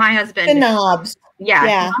knobs. My husband, The knobs. yeah,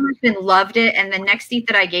 Yeah. my husband loved it, and the next seat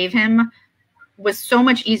that I gave him was so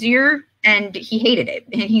much easier, and he hated it.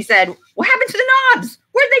 And he said, "What happened to the knobs?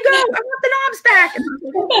 Where'd they go? I want the knobs back." And I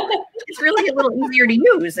was like, it's really a little easier to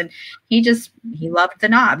use, and he loved the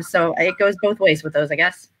knobs. So it goes both ways with those, I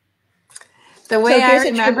guess. The way I here's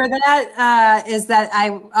a remember that is that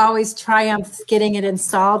I always triumphed getting it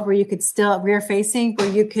installed where you could still rear facing, where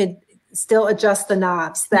you could still adjust the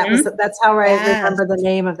knobs. That's how I remember the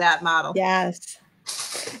name of that model. Yes.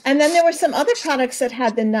 And then there were some other products that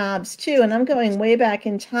had the knobs too, and I'm going way back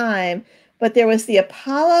in time, but there was the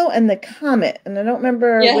Apollo and the Comet, and I don't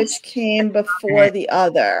remember which came before the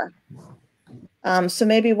other. So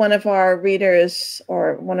maybe one of our readers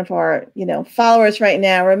or one of our, followers right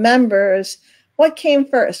now remembers what came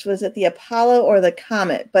first. Was it the Apollo or the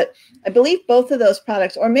Comet? But I believe both of those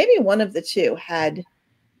products, or maybe one of the two, had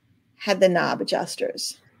the knob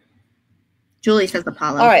adjusters. Julie says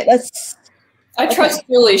Apollo. All right, let's. I trust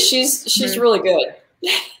Julie. She's really good.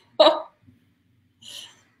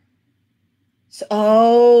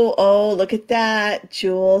 Oh, look at that.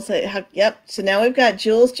 Jules. Yep. So now we've got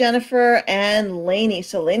Jules, Jennifer, and Lani.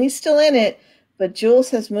 So Lani's still in it, but Jules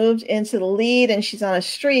has moved into the lead, and she's on a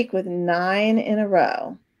streak with 9 in a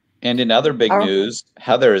row. And in other big news,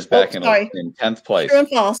 Heather is back in 10th place. True and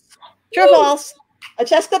false. True or false. A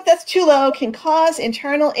chest clip that's too low can cause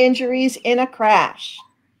internal injuries in a crash.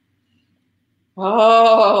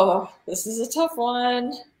 Oh, this is a tough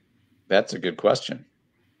one. That's a good question.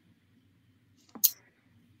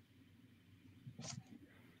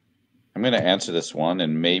 I'm going to answer this one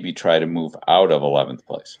and maybe try to move out of 11th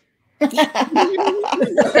place.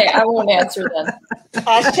 Okay, I won't answer then.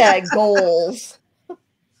 Hashtag goals.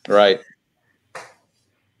 Right.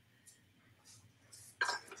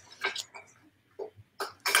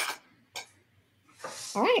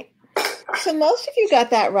 All right. So most of you got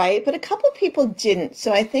that right, but a couple people didn't.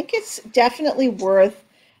 So I think it's definitely worth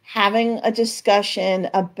having a discussion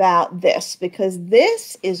about this, because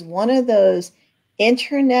this is one of those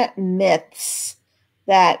internet myths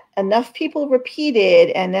that enough people repeated,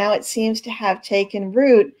 and now it seems to have taken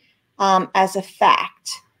root as a fact.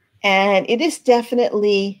 And it is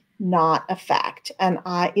definitely not a fact. And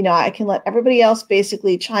I can let everybody else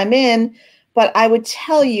basically chime in, but I would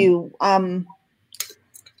tell you,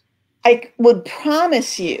 I would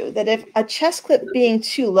promise you that if a chest clip being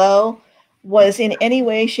too low was in any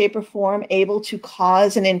way, shape, or form able to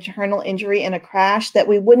cause an internal injury in a crash, that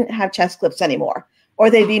we wouldn't have chest clips anymore, or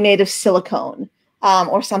they'd be made of silicone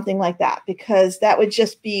or something like that, because that would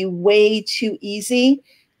just be way too easy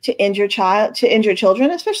to injure children,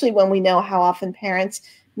 especially when we know how often parents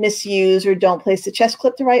misuse or don't place the chest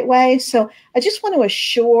clip the right way. So I just want to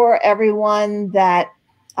assure everyone that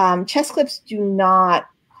chest clips do not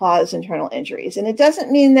cause internal injuries. And it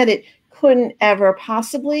doesn't mean that it couldn't ever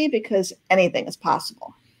possibly, because anything is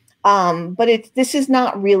possible. But this is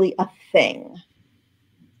not really a thing.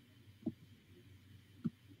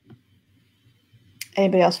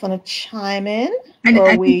 Anybody else want to chime in?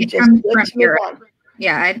 Or we just move on?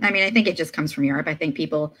 Yeah, I mean, I think it just comes from Europe. I think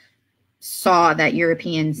people saw that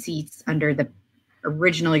European seats under the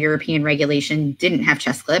original European regulation didn't have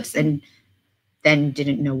chest clips, and then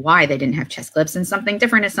didn't know why they didn't have chest clips, and something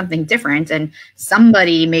different is something different. And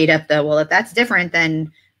somebody made up well, if that's different,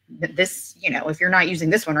 then this, if you're not using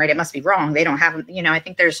this one right, it must be wrong. They don't have, I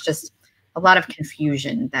think there's just a lot of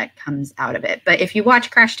confusion that comes out of it. But if you watch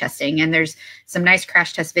crash testing, and there's some nice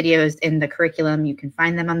crash test videos in the curriculum, you can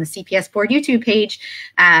find them on the CPS board YouTube page.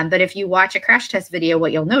 But if you watch a crash test video,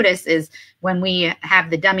 what you'll notice is when we have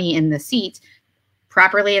the dummy in the seat,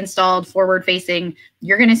 properly installed, forward facing,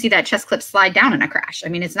 you're going to see that chest clip slide down in a crash. I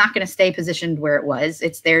mean, it's not going to stay positioned where it was.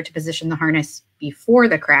 It's there to position the harness before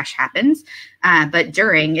the crash happens. But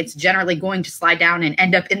during, it's generally going to slide down and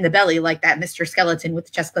end up in the belly, like that Mr. Skeleton with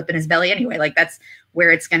the chest clip in his belly anyway. Like that's where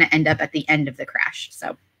it's going to end up at the end of the crash.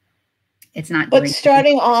 So it's not. But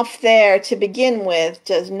starting off there to begin with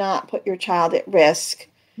does not put your child at risk.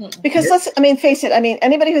 Because face it,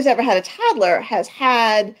 anybody who's ever had a toddler has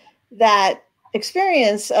had that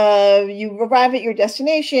experience of you arrive at your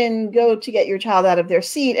destination, go to get your child out of their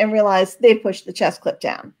seat, and realize they pushed the chest clip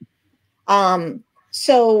down.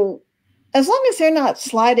 So as long as they're not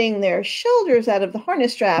sliding their shoulders out of the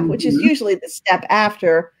harness strap, which is usually the step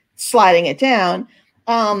after sliding it down,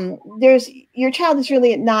 your child is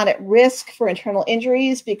really not at risk for internal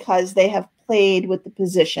injuries because they have played with the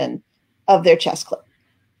position of their chest clip.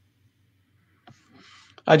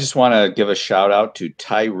 I just want to give a shout out to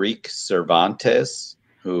Tyreek Cervantes,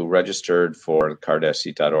 who registered for the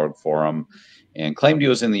car-seat.org forum and claimed he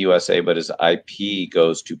was in the USA, but his IP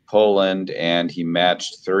goes to Poland, and he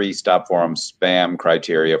matched 3 Stop Forum spam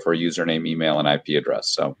criteria for username, email, and IP address.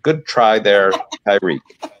 So good try there, Tyreek.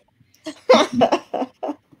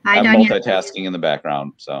 I'm multitasking in the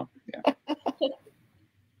background, so yeah.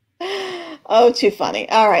 Oh, too funny.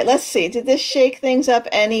 All right, let's see. Did this shake things up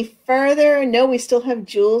any further? No, we still have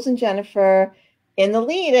Jules and Jennifer in the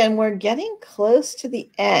lead, and we're getting close to the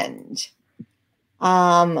end.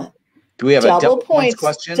 Do we have a double points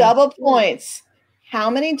question? Double points. How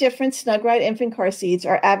many different Snug Ride infant car seats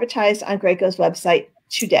are advertised on Graco's website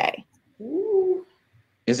today? Ooh.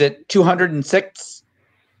 Is it 206?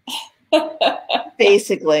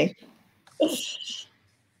 Basically.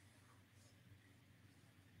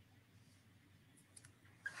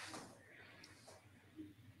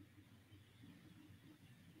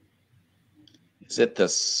 Is it the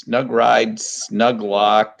Snug Ride Snug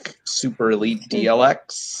Lock Super Elite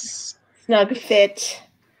DLX? Snug Fit.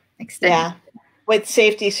 Extend. Yeah. With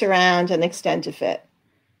safety surround and extend to fit.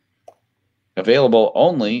 Available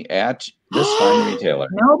only at this fine retailer.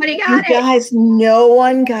 Nobody got You it. guys, no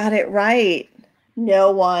one got it right.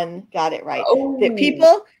 No one got it right. Oh. The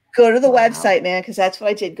people, go to the website, man, because that's what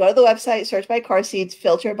I did. Go to the website, search by car seats,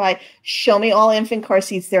 filter by show me all infant car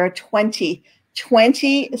seats. There are 20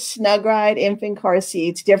 Snug Ride infant car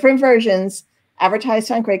seats, different versions,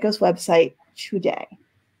 advertised on Graco's website today.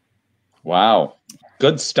 Wow.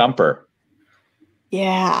 Good stumper.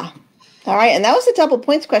 Yeah. All right. And that was a double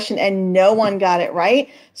points question, and no one got it right.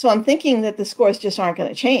 So I'm thinking that the scores just aren't going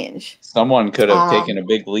to change. Someone could have taken a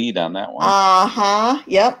big lead on that one. Uh-huh.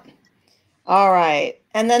 Yep. All right.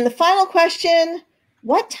 And then the final question,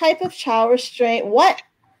 what type of child restraint, what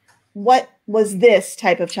was this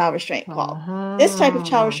type of child restraint called? This type of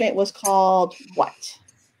child restraint was called what?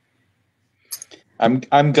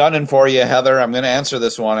 I'm gunning for you, Heather. I'm going to answer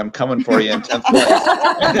this one. I'm coming for you in 10th place.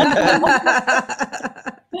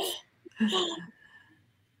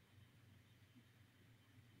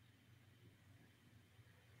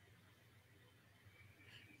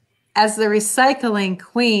 As the recycling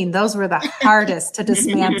queen, those were the hardest to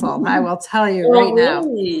dismantle. I will tell you right now.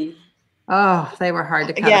 Really? Oh, they were hard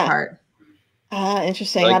to cut apart.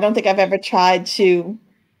 Interesting. I don't think I've ever tried to.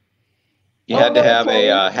 You had to have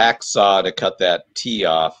a hacksaw to cut that T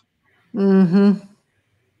off. Mm-hmm.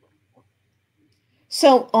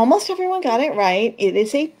 So almost everyone got it right. It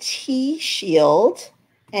is a T shield,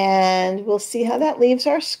 and we'll see how that leaves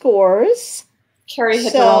our scores. Carrie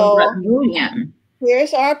hit the wrong button. Yeah.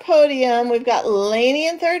 Here's our podium. We've got Lani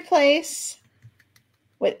in third place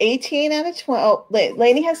with 18 out of 20. Oh,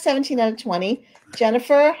 Lani has 17 out of 20.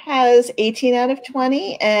 Jennifer has 18 out of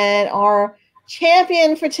 20. And our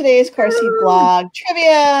champion for today's CarseatBlog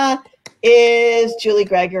trivia is Julie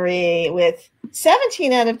Gregory with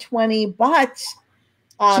 17 out of 20. But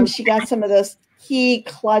she got some of those key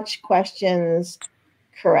clutch questions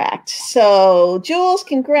correct. So, Jules,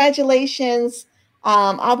 congratulations.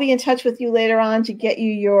 I'll be in touch with you later on to get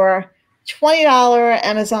you your $20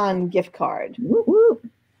 Amazon gift card. Woo-hoo.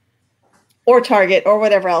 Or Target or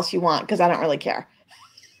whatever else you want, because I don't really care.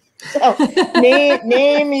 So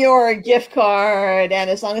name your gift card, and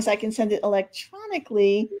as long as I can send it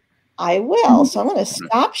electronically, I will. So I'm going to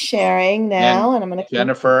stop sharing now, and I'm going to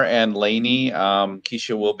Jennifer and Lani,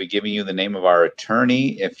 Kecia will be giving you the name of our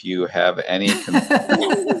attorney if you have any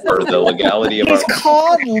concern for the legality of He's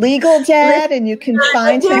called Legal Dad, and you can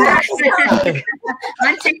find him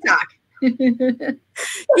on TikTok.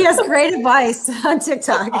 He has great advice on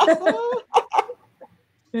TikTok.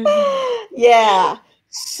 Yeah.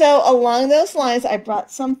 So along those lines, I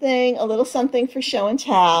brought a little something for show and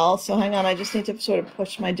tell. So hang on, I just need to sort of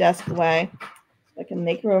push my desk away so I can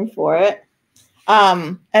make room for it.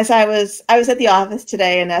 As I was at the office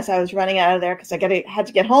today, and as I was running out of there because I had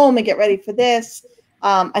to get home and get ready for this,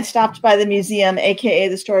 I stopped by the museum, aka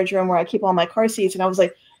the storage room where I keep all my car seats, and I was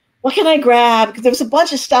like, what can I grab? Because there was a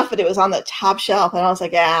bunch of stuff, but it was on the top shelf, and I was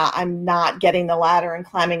like, I'm not getting the ladder and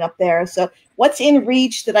climbing up there. So what's in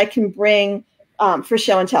reach that I can bring for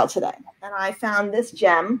show and tell today? And I found this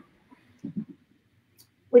gem,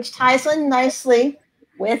 which ties in nicely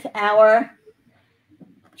with our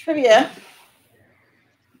trivia.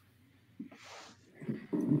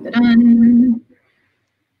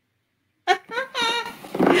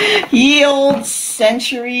 Ye old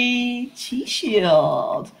century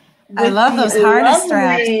T-shield. I love those harness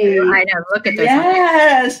straps. I know. Look at those.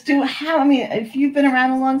 Yes. If you've been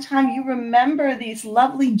around a long time, you remember these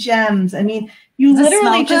lovely gems. I mean, you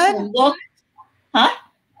literally just look. Huh?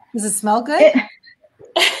 Does it smell good?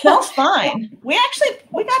 It smells fine. We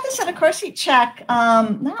got this at a car seat check,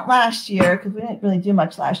 not last year because we didn't really do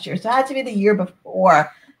much last year. So it had to be the year before.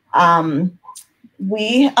 Someone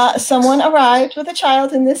arrived with a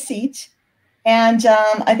child in this seat. And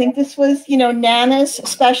I think this was, Nana's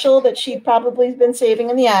special that she probably has been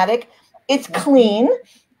saving in the attic. It's clean.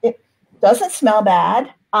 It doesn't smell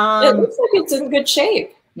bad. It looks like it's in good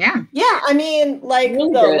shape. Yeah. Yeah, I mean, like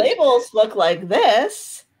Really the good. labels look like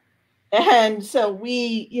this. And so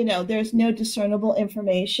we, there's no discernible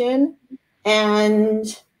information.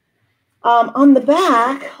 And on the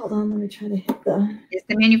back, hold on, let me try to hit the. Is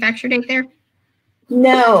the manufacture date there?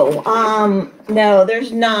 No, no,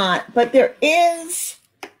 there's not. But there is.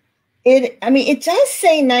 It does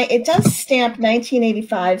say it does stamp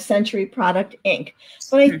 1985 Century Product Inc.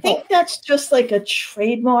 But I think that's just like a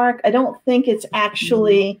trademark. I don't think it's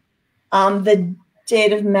actually the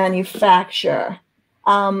date of manufacture.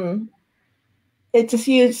 It just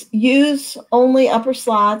use only upper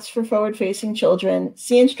slots for forward-facing children.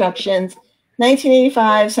 See instructions.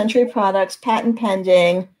 1985 Century Products, patent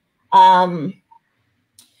pending. And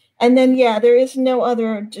then, yeah, there is no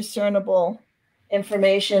other discernible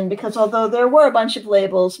information because although there were a bunch of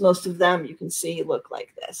labels, most of them you can see look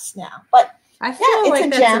like this now. But I feel yeah, like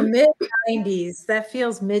it's a that's gem. a mid-90s. That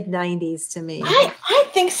feels mid-90s to me. I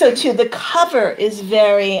think so too. The cover is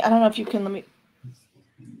very, I don't know if you can, let me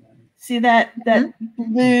see that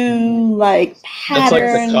blue like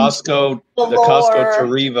pattern. It's like the Costco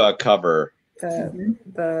Tariva cover.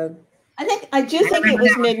 I do think it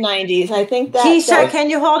was mid-90s. I think that. Kecia, can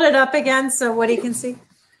you hold it up again so Woody can see?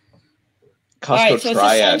 Costco all right, so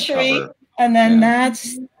Triad it's a Century, cover. and then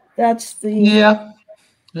that's the. Yeah.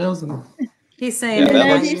 That was He's saying Yeah,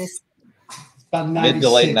 that mid-90s. looks about mid to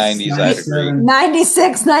late 90s, I'd agree.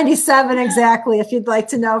 96, 97 exactly, if you'd like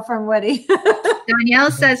to know from Woody.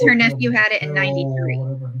 Danielle says her nephew had it in 93.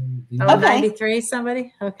 Oh, Okay. 93,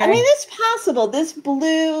 somebody? Okay. I mean, it's possible. This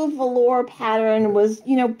blue velour pattern was,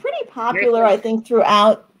 pretty popular, I think,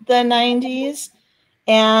 throughout the 90s.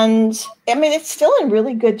 And, I mean, it's still in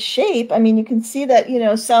really good shape. I mean, you can see that,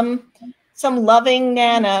 some loving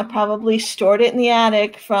Nana probably stored it in the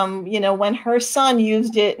attic from, when her son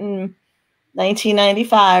used it in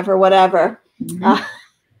 1995 or whatever. Mm-hmm.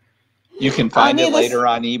 You can find it later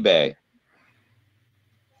on eBay.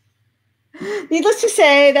 Needless to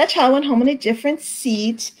say, that child went home in a different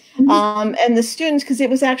seat. And the students, because it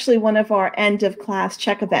was actually one of our end of class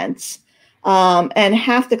check events. And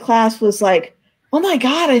half the class was like, oh my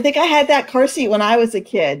God, I think I had that car seat when I was a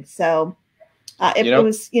kid. So it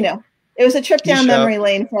was a trip down memory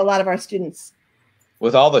lane for a lot of our students.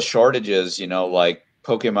 With all the shortages, like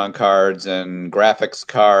Pokemon cards and graphics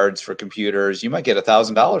cards for computers, you might get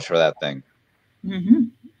 $1,000 for that thing. Mm-hmm.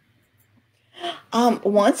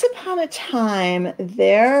 Once upon a time,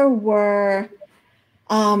 there were,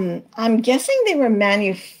 I'm guessing they were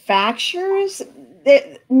manufacturers.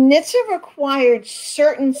 NHTSA required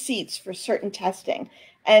certain seats for certain testing,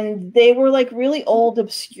 and they were like really old,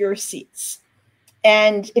 obscure seats.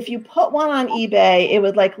 And if you put one on eBay, it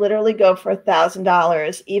would like literally go for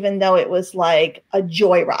 $1,000, even though it was like a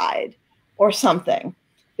Joyride or something.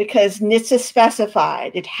 Because NHTSA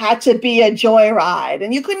specified it had to be a Joyride,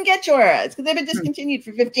 and you couldn't get Joyrides because they've been discontinued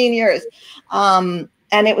for 15 years. And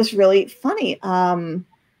it was really funny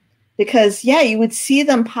because, you would see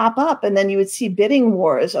them pop up, and then you would see bidding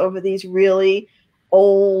wars over these really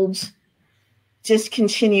old,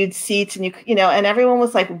 discontinued seats, and and everyone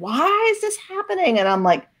was like, "Why is this happening?" And I'm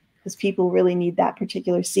like, "Because people really need that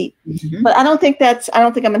particular seat." Mm-hmm. But I don't think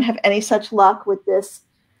I'm going to have any such luck with this.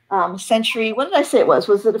 Century, what did I say it was?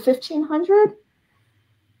 Was it a 1500?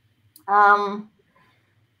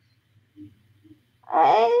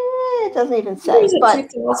 It doesn't even say. But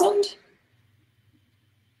 2000?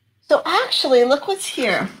 so actually, look what's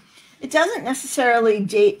here. It doesn't necessarily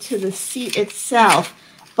date to the seat itself,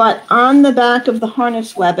 but on the back of the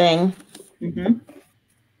harness webbing,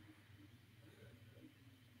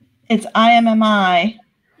 it's IMMI,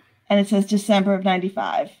 and it says December of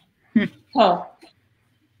 95. Oh.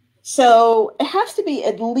 So it has to be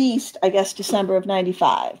at least, I guess, December of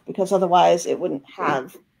 95, because otherwise it wouldn't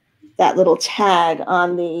have that little tag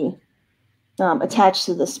on the attached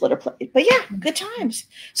to the splitter plate. But yeah, good times.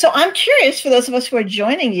 So I'm curious for those of us who are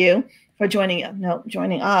joining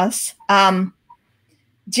us.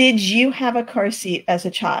 Did you have a car seat as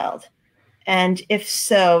a child? And if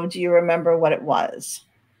so, do you remember what it was?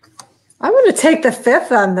 I'm going to take the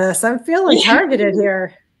fifth on this. I'm feeling targeted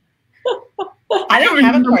here. I didn't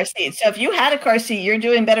have a car seat. So if you had a car seat, you're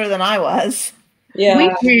doing better than I was. Yeah.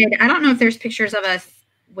 We did. I don't know if there's pictures of us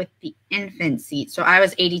with the infant seat. So I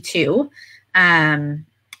was 82. I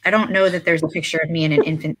don't know that there's a picture of me in an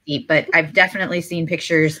infant seat, but I've definitely seen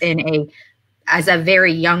pictures as a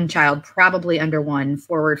very young child, probably under one,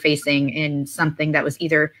 forward facing in something that was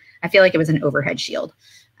either, I feel like it was an overhead shield.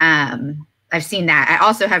 I've seen that. I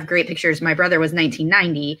also have great pictures. My brother was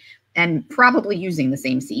 1990 and probably using the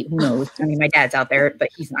same seat. Who knows? I mean, my dad's out there, but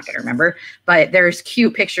he's not going to remember. But there's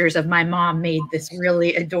cute pictures of my mom made this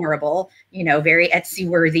really adorable, you know, very Etsy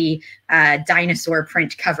worthy dinosaur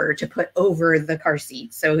print cover to put over the car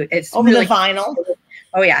seat. So it's over really the vinyl.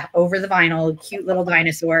 Oh yeah, over the vinyl, cute little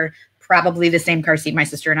dinosaur. Probably the same car seat my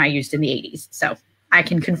sister and I used in the 80s. So I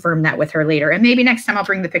can confirm that with her later. And maybe next time I'll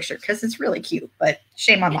bring the picture because it's really cute. But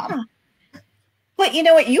shame on mom. But you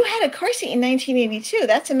know what? You had a car seat in 1982.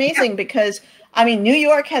 That's amazing because, I mean, New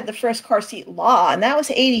York had the first car seat law, and that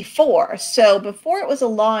was 84. So before it was a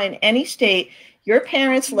law in any state, your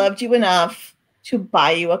parents loved you enough to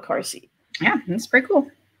buy you a car seat. Yeah, that's pretty cool.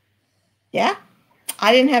 Yeah.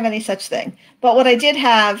 I didn't have any such thing. But what I did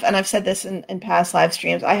have, and I've said this in past live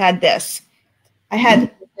streams, I had this. I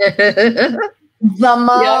had the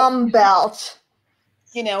mom belt.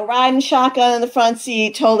 You know, riding shotgun in the front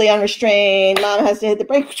seat, totally unrestrained. Mom has to hit the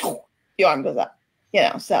brake. The arm goes up. You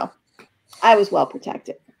know, so I was well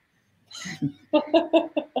protected.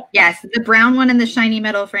 Yes, the brown one in the shiny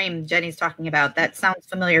metal frame Jenny's talking about. That sounds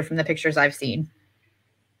familiar from the pictures I've seen.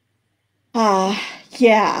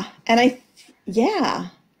 Yeah. And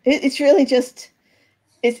it's really just,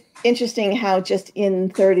 it's interesting how just in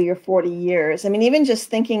 30 or 40 years, I mean, even just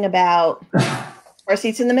thinking about car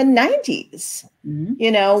seats in the mid-90s,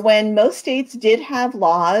 you know, when most states did have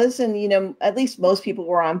laws and, you know, at least most people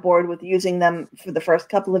were on board with using them for the first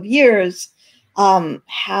couple of years,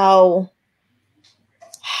 how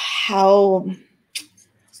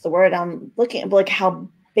what's the word I'm looking at, like how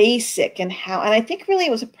basic and I think really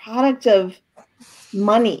it was a product of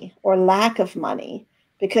money or lack of money,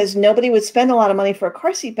 because nobody would spend a lot of money for a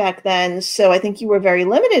car seat back then. So I think you were very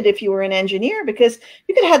limited if you were an engineer, because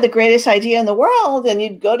you could have the greatest idea in the world and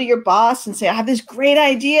you'd go to your boss and say, I have this great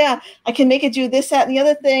idea. I can make it do this, that, and the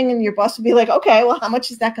other thing. And your boss would be like, okay, well, how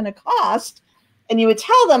much is that going to cost? And you would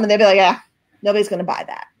tell them and they'd be like, yeah, nobody's going to buy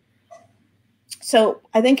that. So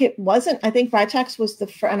I think Britax was the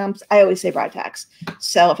first, and I always say Britax.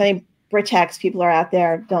 So if any Britax people are out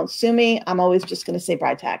there, don't sue me. I'm always just going to say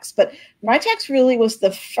Britax. But Britax really was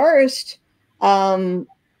the first in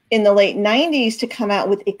the late 90s to come out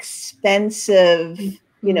with expensive,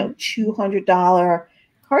 you know, $200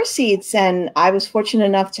 car seats. And I was fortunate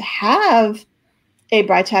enough to have a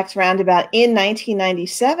Britax roundabout in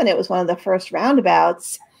 1997. It was one of the first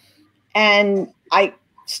roundabouts. And I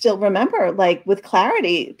still remember, like, with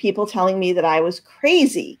clarity, people telling me that I was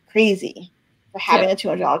crazy for having a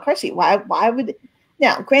 $200 car seat. Why would,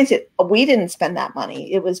 now granted, we didn't spend that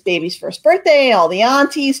money. It was baby's first birthday. All the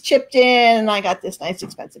aunties chipped in and I got this nice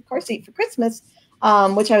expensive car seat for Christmas,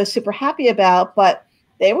 which I was super happy about, but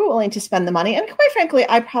they were willing to spend the money. And quite frankly,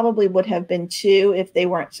 I probably would have been too, if they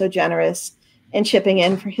weren't so generous in chipping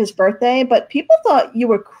in for his birthday, but people thought you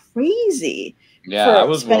were crazy for I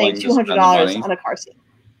was spending $200 on a car seat.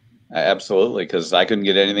 Absolutely, because I couldn't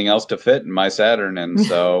get anything else to fit in my Saturn, and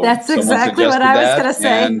so that's exactly what I was going to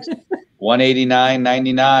say. And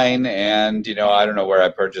 $189.99, and you know, I don't know where I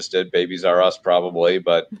purchased it. Babies R Us probably,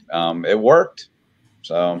 but it worked.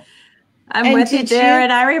 So I'm with you, Darren.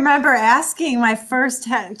 I remember asking my first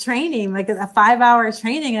training, like a 5-hour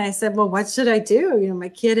training, and I said, "Well, what should I do? You know, my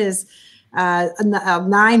kid is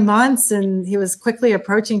 9 months, and he was quickly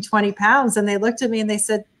approaching 20 pounds." And they looked at me and they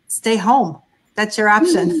said, "Stay home. That's your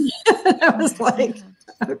option." I was like,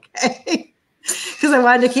 okay. Because I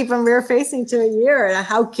wanted to keep him rear facing to a year, and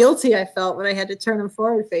how guilty I felt when I had to turn him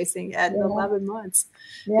forward facing at 11 months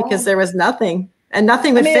because there was nothing, and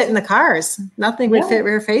nothing would fit in the cars. Nothing would fit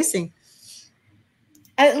rear facing.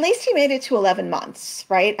 At least he made it to 11 months,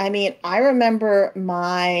 right? I mean, I remember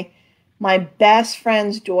my best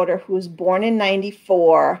friend's daughter, who was born in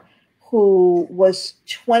 94, who was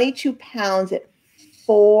 22 pounds at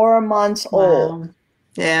 4 months old.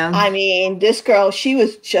 Yeah. I mean, this girl, she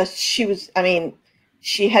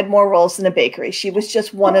had more rolls than a bakery. She was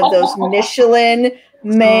just one of those Michelin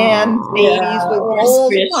man babies with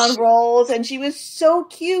rolls upon rolls. And she was so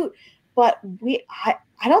cute. But I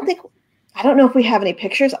don't know if we have any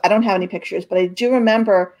pictures. I don't have any pictures, but I do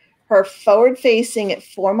remember her forward facing at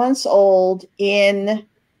 4 months old in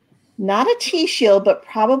not a T-shield, but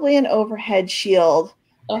probably an overhead shield.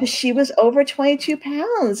 Because she was over 22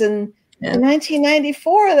 pounds, and in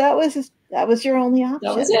 1994, that was your only option.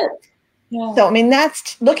 That was it. Yeah. So I mean,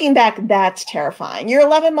 that's looking back, that's terrifying. You're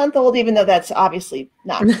 11-month-old, even though that's obviously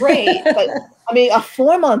not great, but I mean, a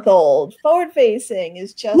 4-month-old forward facing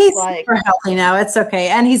is just he's like super healthy now. It's okay,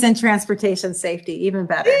 and he's in transportation safety, even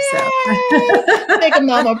better. Yay! So make a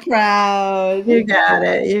mama proud. You got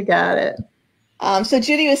it. You got it. So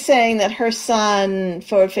Judy was saying that her son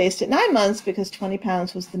forward faced at 9 months because 20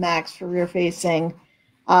 pounds was the max for rear facing.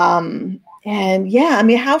 And yeah, I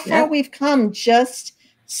mean, how far we've come just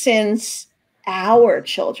since our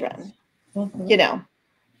children, you know.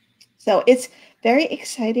 So it's very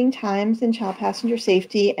exciting times in child passenger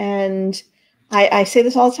safety. And I say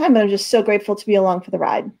this all the time, but I'm just so grateful to be along for the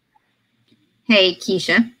ride. Hey,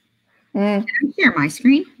 Kecia, can I share my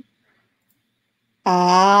screen?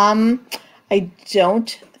 I don't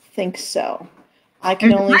think so. I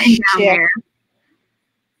can only share.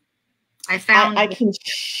 I found I can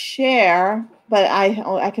share, but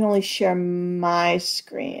I can only share my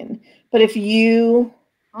screen. But if you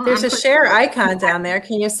there's a share icon down there.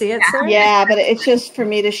 Can you see it, sir? Yeah, but it's just for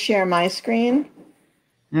me to share my screen.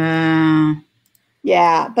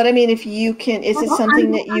 Yeah, but I mean, if you can, is it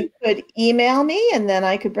something that you could email me and then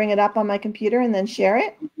I could bring it up on my computer and then share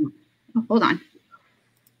it? Oh, hold on.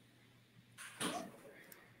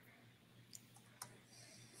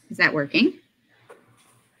 Is that working?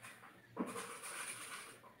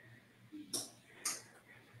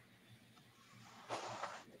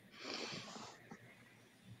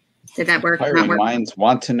 Did that work? Hiring minds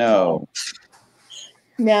want to know.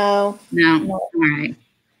 No. All right.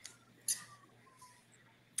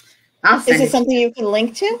 Is it something you can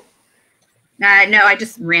link to? No, I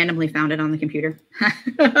just randomly found it on the computer.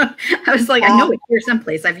 I was like, I know it's here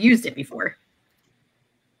someplace. I've used it before.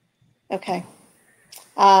 Okay.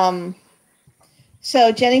 So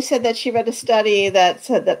Jenny said that she read a study that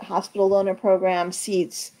said that hospital loaner program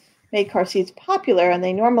seats made car seats popular and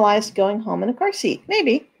they normalized going home in a car seat.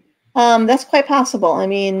 Maybe. That's quite possible. I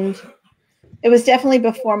mean, it was definitely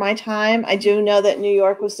before my time. I do know that New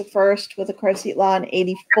York was the first with a car seat law in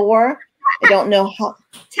 '84. I don't know how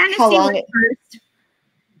long it first.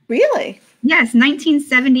 Really? Yes,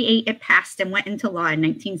 1978 it passed and went into law in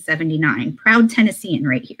 1979. Proud Tennessean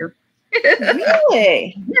right here.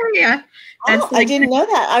 Really? Yeah. I didn't know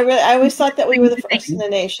that. I always thought that we were the first in the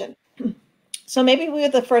nation. So maybe we were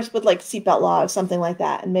the first with like seatbelt law or something like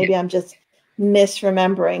that. And maybe I'm just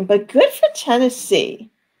misremembering. But good for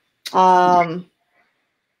Tennessee. There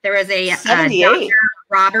was a Dr.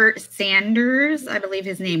 Robert Sanders, I believe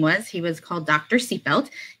his name was. He was called Dr. Seatbelt.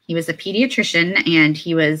 He was a pediatrician, and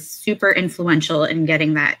he was super influential in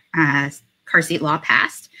getting that car seat law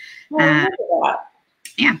passed. Yeah,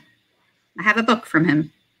 I have a book from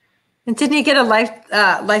him. And didn't he get a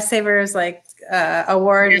lifesavers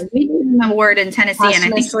award? Yeah, we did an award in Tennessee, and I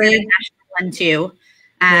think we did a national one too.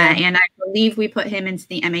 And I believe we put him into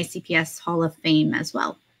the MACPS Hall of Fame as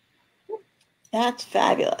well. That's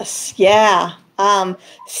fabulous. Yeah.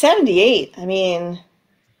 78. I mean,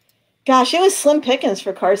 gosh, it was slim pickings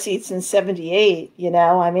for car seats in 78. You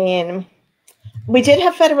know, I mean, we did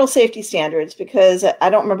have federal safety standards because I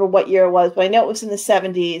don't remember what year it was, but I know it was in the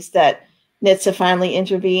 70s that NHTSA finally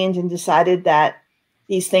intervened and decided that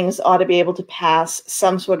these things ought to be able to pass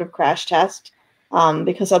some sort of crash test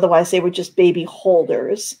because otherwise they were just baby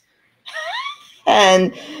holders.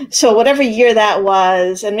 And so whatever year that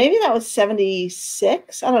was, and maybe that was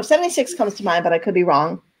 76. I don't know, 76 comes to mind, but I could be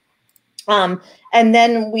wrong. And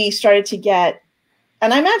then we started to get,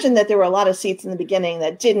 and I imagine that there were a lot of seats in the beginning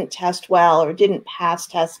that didn't test well or didn't pass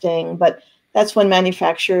testing, but that's when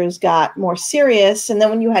manufacturers got more serious. And then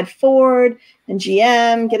when you had Ford and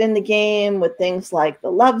GM get in the game with things like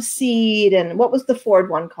the Love Seat, and what was the Ford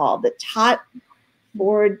one called? The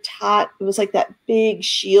Ford Tot. It was like that big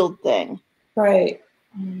shield thing. Right.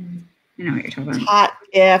 I know what you're talking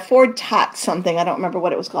about. Ford Tot something. I don't remember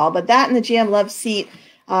what it was called, but that and the GM Love Seat,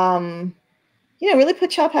 really put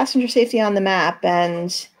child passenger safety on the map.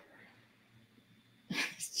 And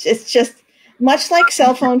it's just much like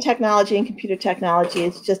cell phone technology and computer technology.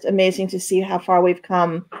 It's just amazing to see how far we've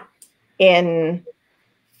come in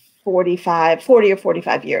 40 or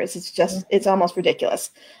 45 years. It's almost ridiculous.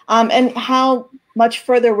 And how much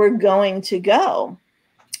further we're going to go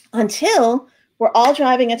until we're all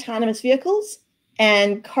driving autonomous vehicles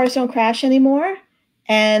and cars don't crash anymore.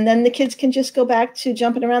 And then the kids can just go back to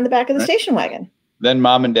jumping around the back of the station wagon. Then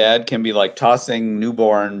mom and dad can be like tossing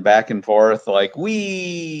newborn back and forth like,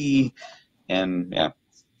 wee. And or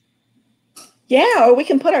we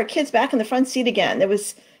can put our kids back in the front seat again. There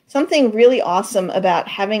was something really awesome about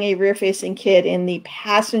having a rear-facing kid in the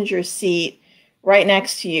passenger seat right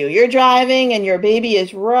next to you. You're driving and your baby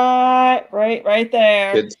is right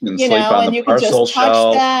there. Kids can sleep on and the you can parcel just touch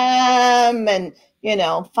shelf. them and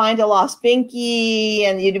find a lost binky,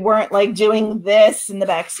 and you weren't like doing this in the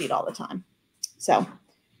back seat all the time. So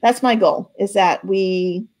that's my goal, is that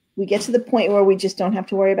we get to the point where we just don't have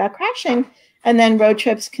to worry about crashing, and then road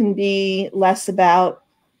trips can be less about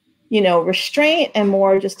restraint and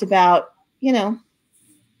more just about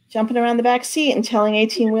jumping around the back seat and telling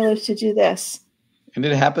 18-wheelers to do this. And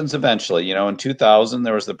it happens eventually. You know, in 2000,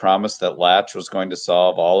 there was the promise that latch was going to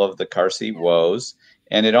solve all of the car seat woes.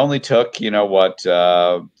 And it only took,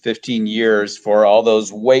 15 years for all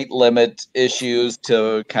those weight limit issues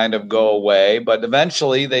to kind of go away. But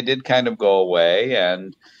eventually they did kind of go away.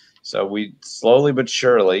 And so we slowly but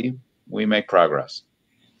surely, we make progress.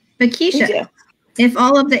 But Kecia, if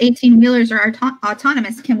all of the 18-wheelers are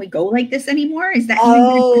autonomous, can we go like this anymore? Is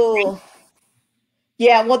that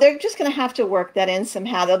yeah, well, they're just going to have to work that in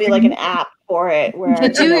somehow. There'll be like an app for it. Where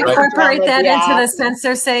Could you incorporate that into the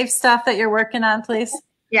sensor safe stuff that you're working on, please?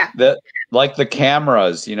 Yeah. Like the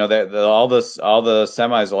cameras, all the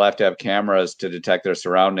semis will have to have cameras to detect their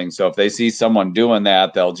surroundings. So if they see someone doing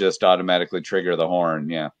that, they'll just automatically trigger the horn.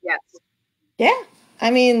 Yeah. Yes. Yeah. I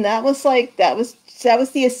mean, that was an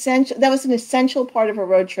essential part of a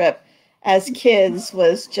road trip as kids,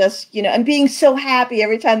 was just, and being so happy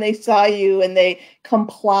every time they saw you and they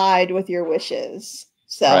complied with your wishes.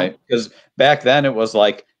 So right, because back then it was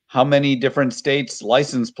like, how many different states'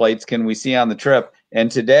 license plates can we see on the trip?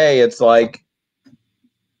 And today it's like,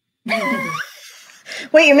 wait,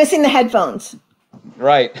 you're missing the headphones.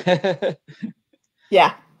 Right.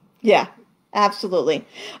 Yeah. Absolutely.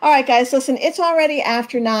 All right, guys, listen, it's already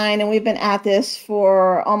after 9 and we've been at this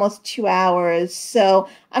for almost 2 hours. So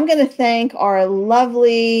I'm going to thank our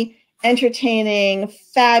lovely, entertaining,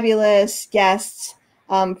 fabulous guests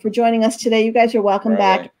for joining us today. You guys are welcome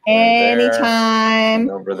back anytime.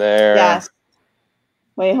 Over there. Yes.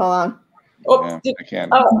 Wait, hold on. Oh, yeah, I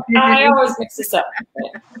can't. Oh, I always mix this up.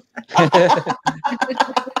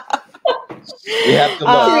 We have to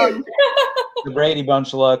look. The Brady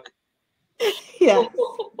Bunch look. Yeah.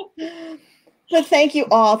 But thank you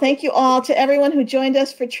all. Thank you all to everyone who joined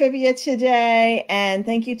us for trivia today. And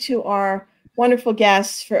thank you to our wonderful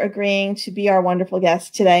guests for agreeing to be our wonderful guests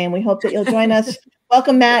today. And we hope that you'll join us.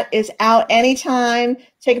 Welcome Mat is out anytime.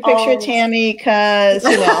 Take a picture of Tammy because,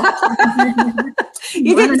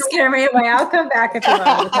 You didn't scare me away. I'll come back if you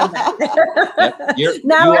want me to come back.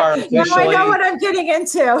 Now I know what I'm getting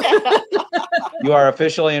into. You are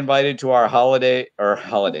officially invited to our our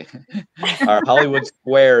Hollywood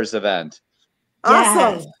Squares event.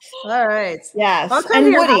 Awesome. Yes. All right. Yes. I'll come to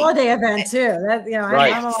your holiday event too. That,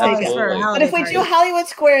 Right. I'm always for a holiday But if we party. do Hollywood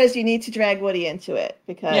Squares, you need to drag Woody into it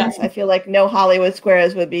because I feel like no Hollywood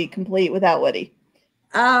Squares would be complete without Woody.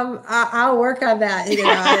 I'll work on that.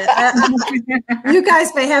 You guys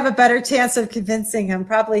may have a better chance of convincing him.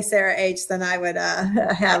 Probably Sarah H. than I would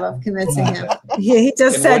have of convincing him. He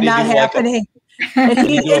just said Woody not happening. And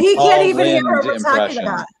he can't even hear what we're talking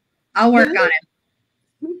about. I'll work on it.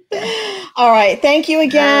 All right. Thank you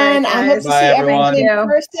again. Right, I hope to see everyone in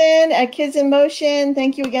person at Kids in Motion.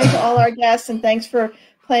 Thank you again to all our guests, and thanks for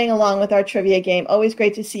playing along with our trivia game. Always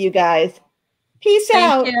great to see you guys. Peace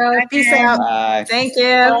out. Thank you. Peace out. Bye. Thank you.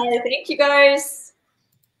 Bye. Thank you, guys.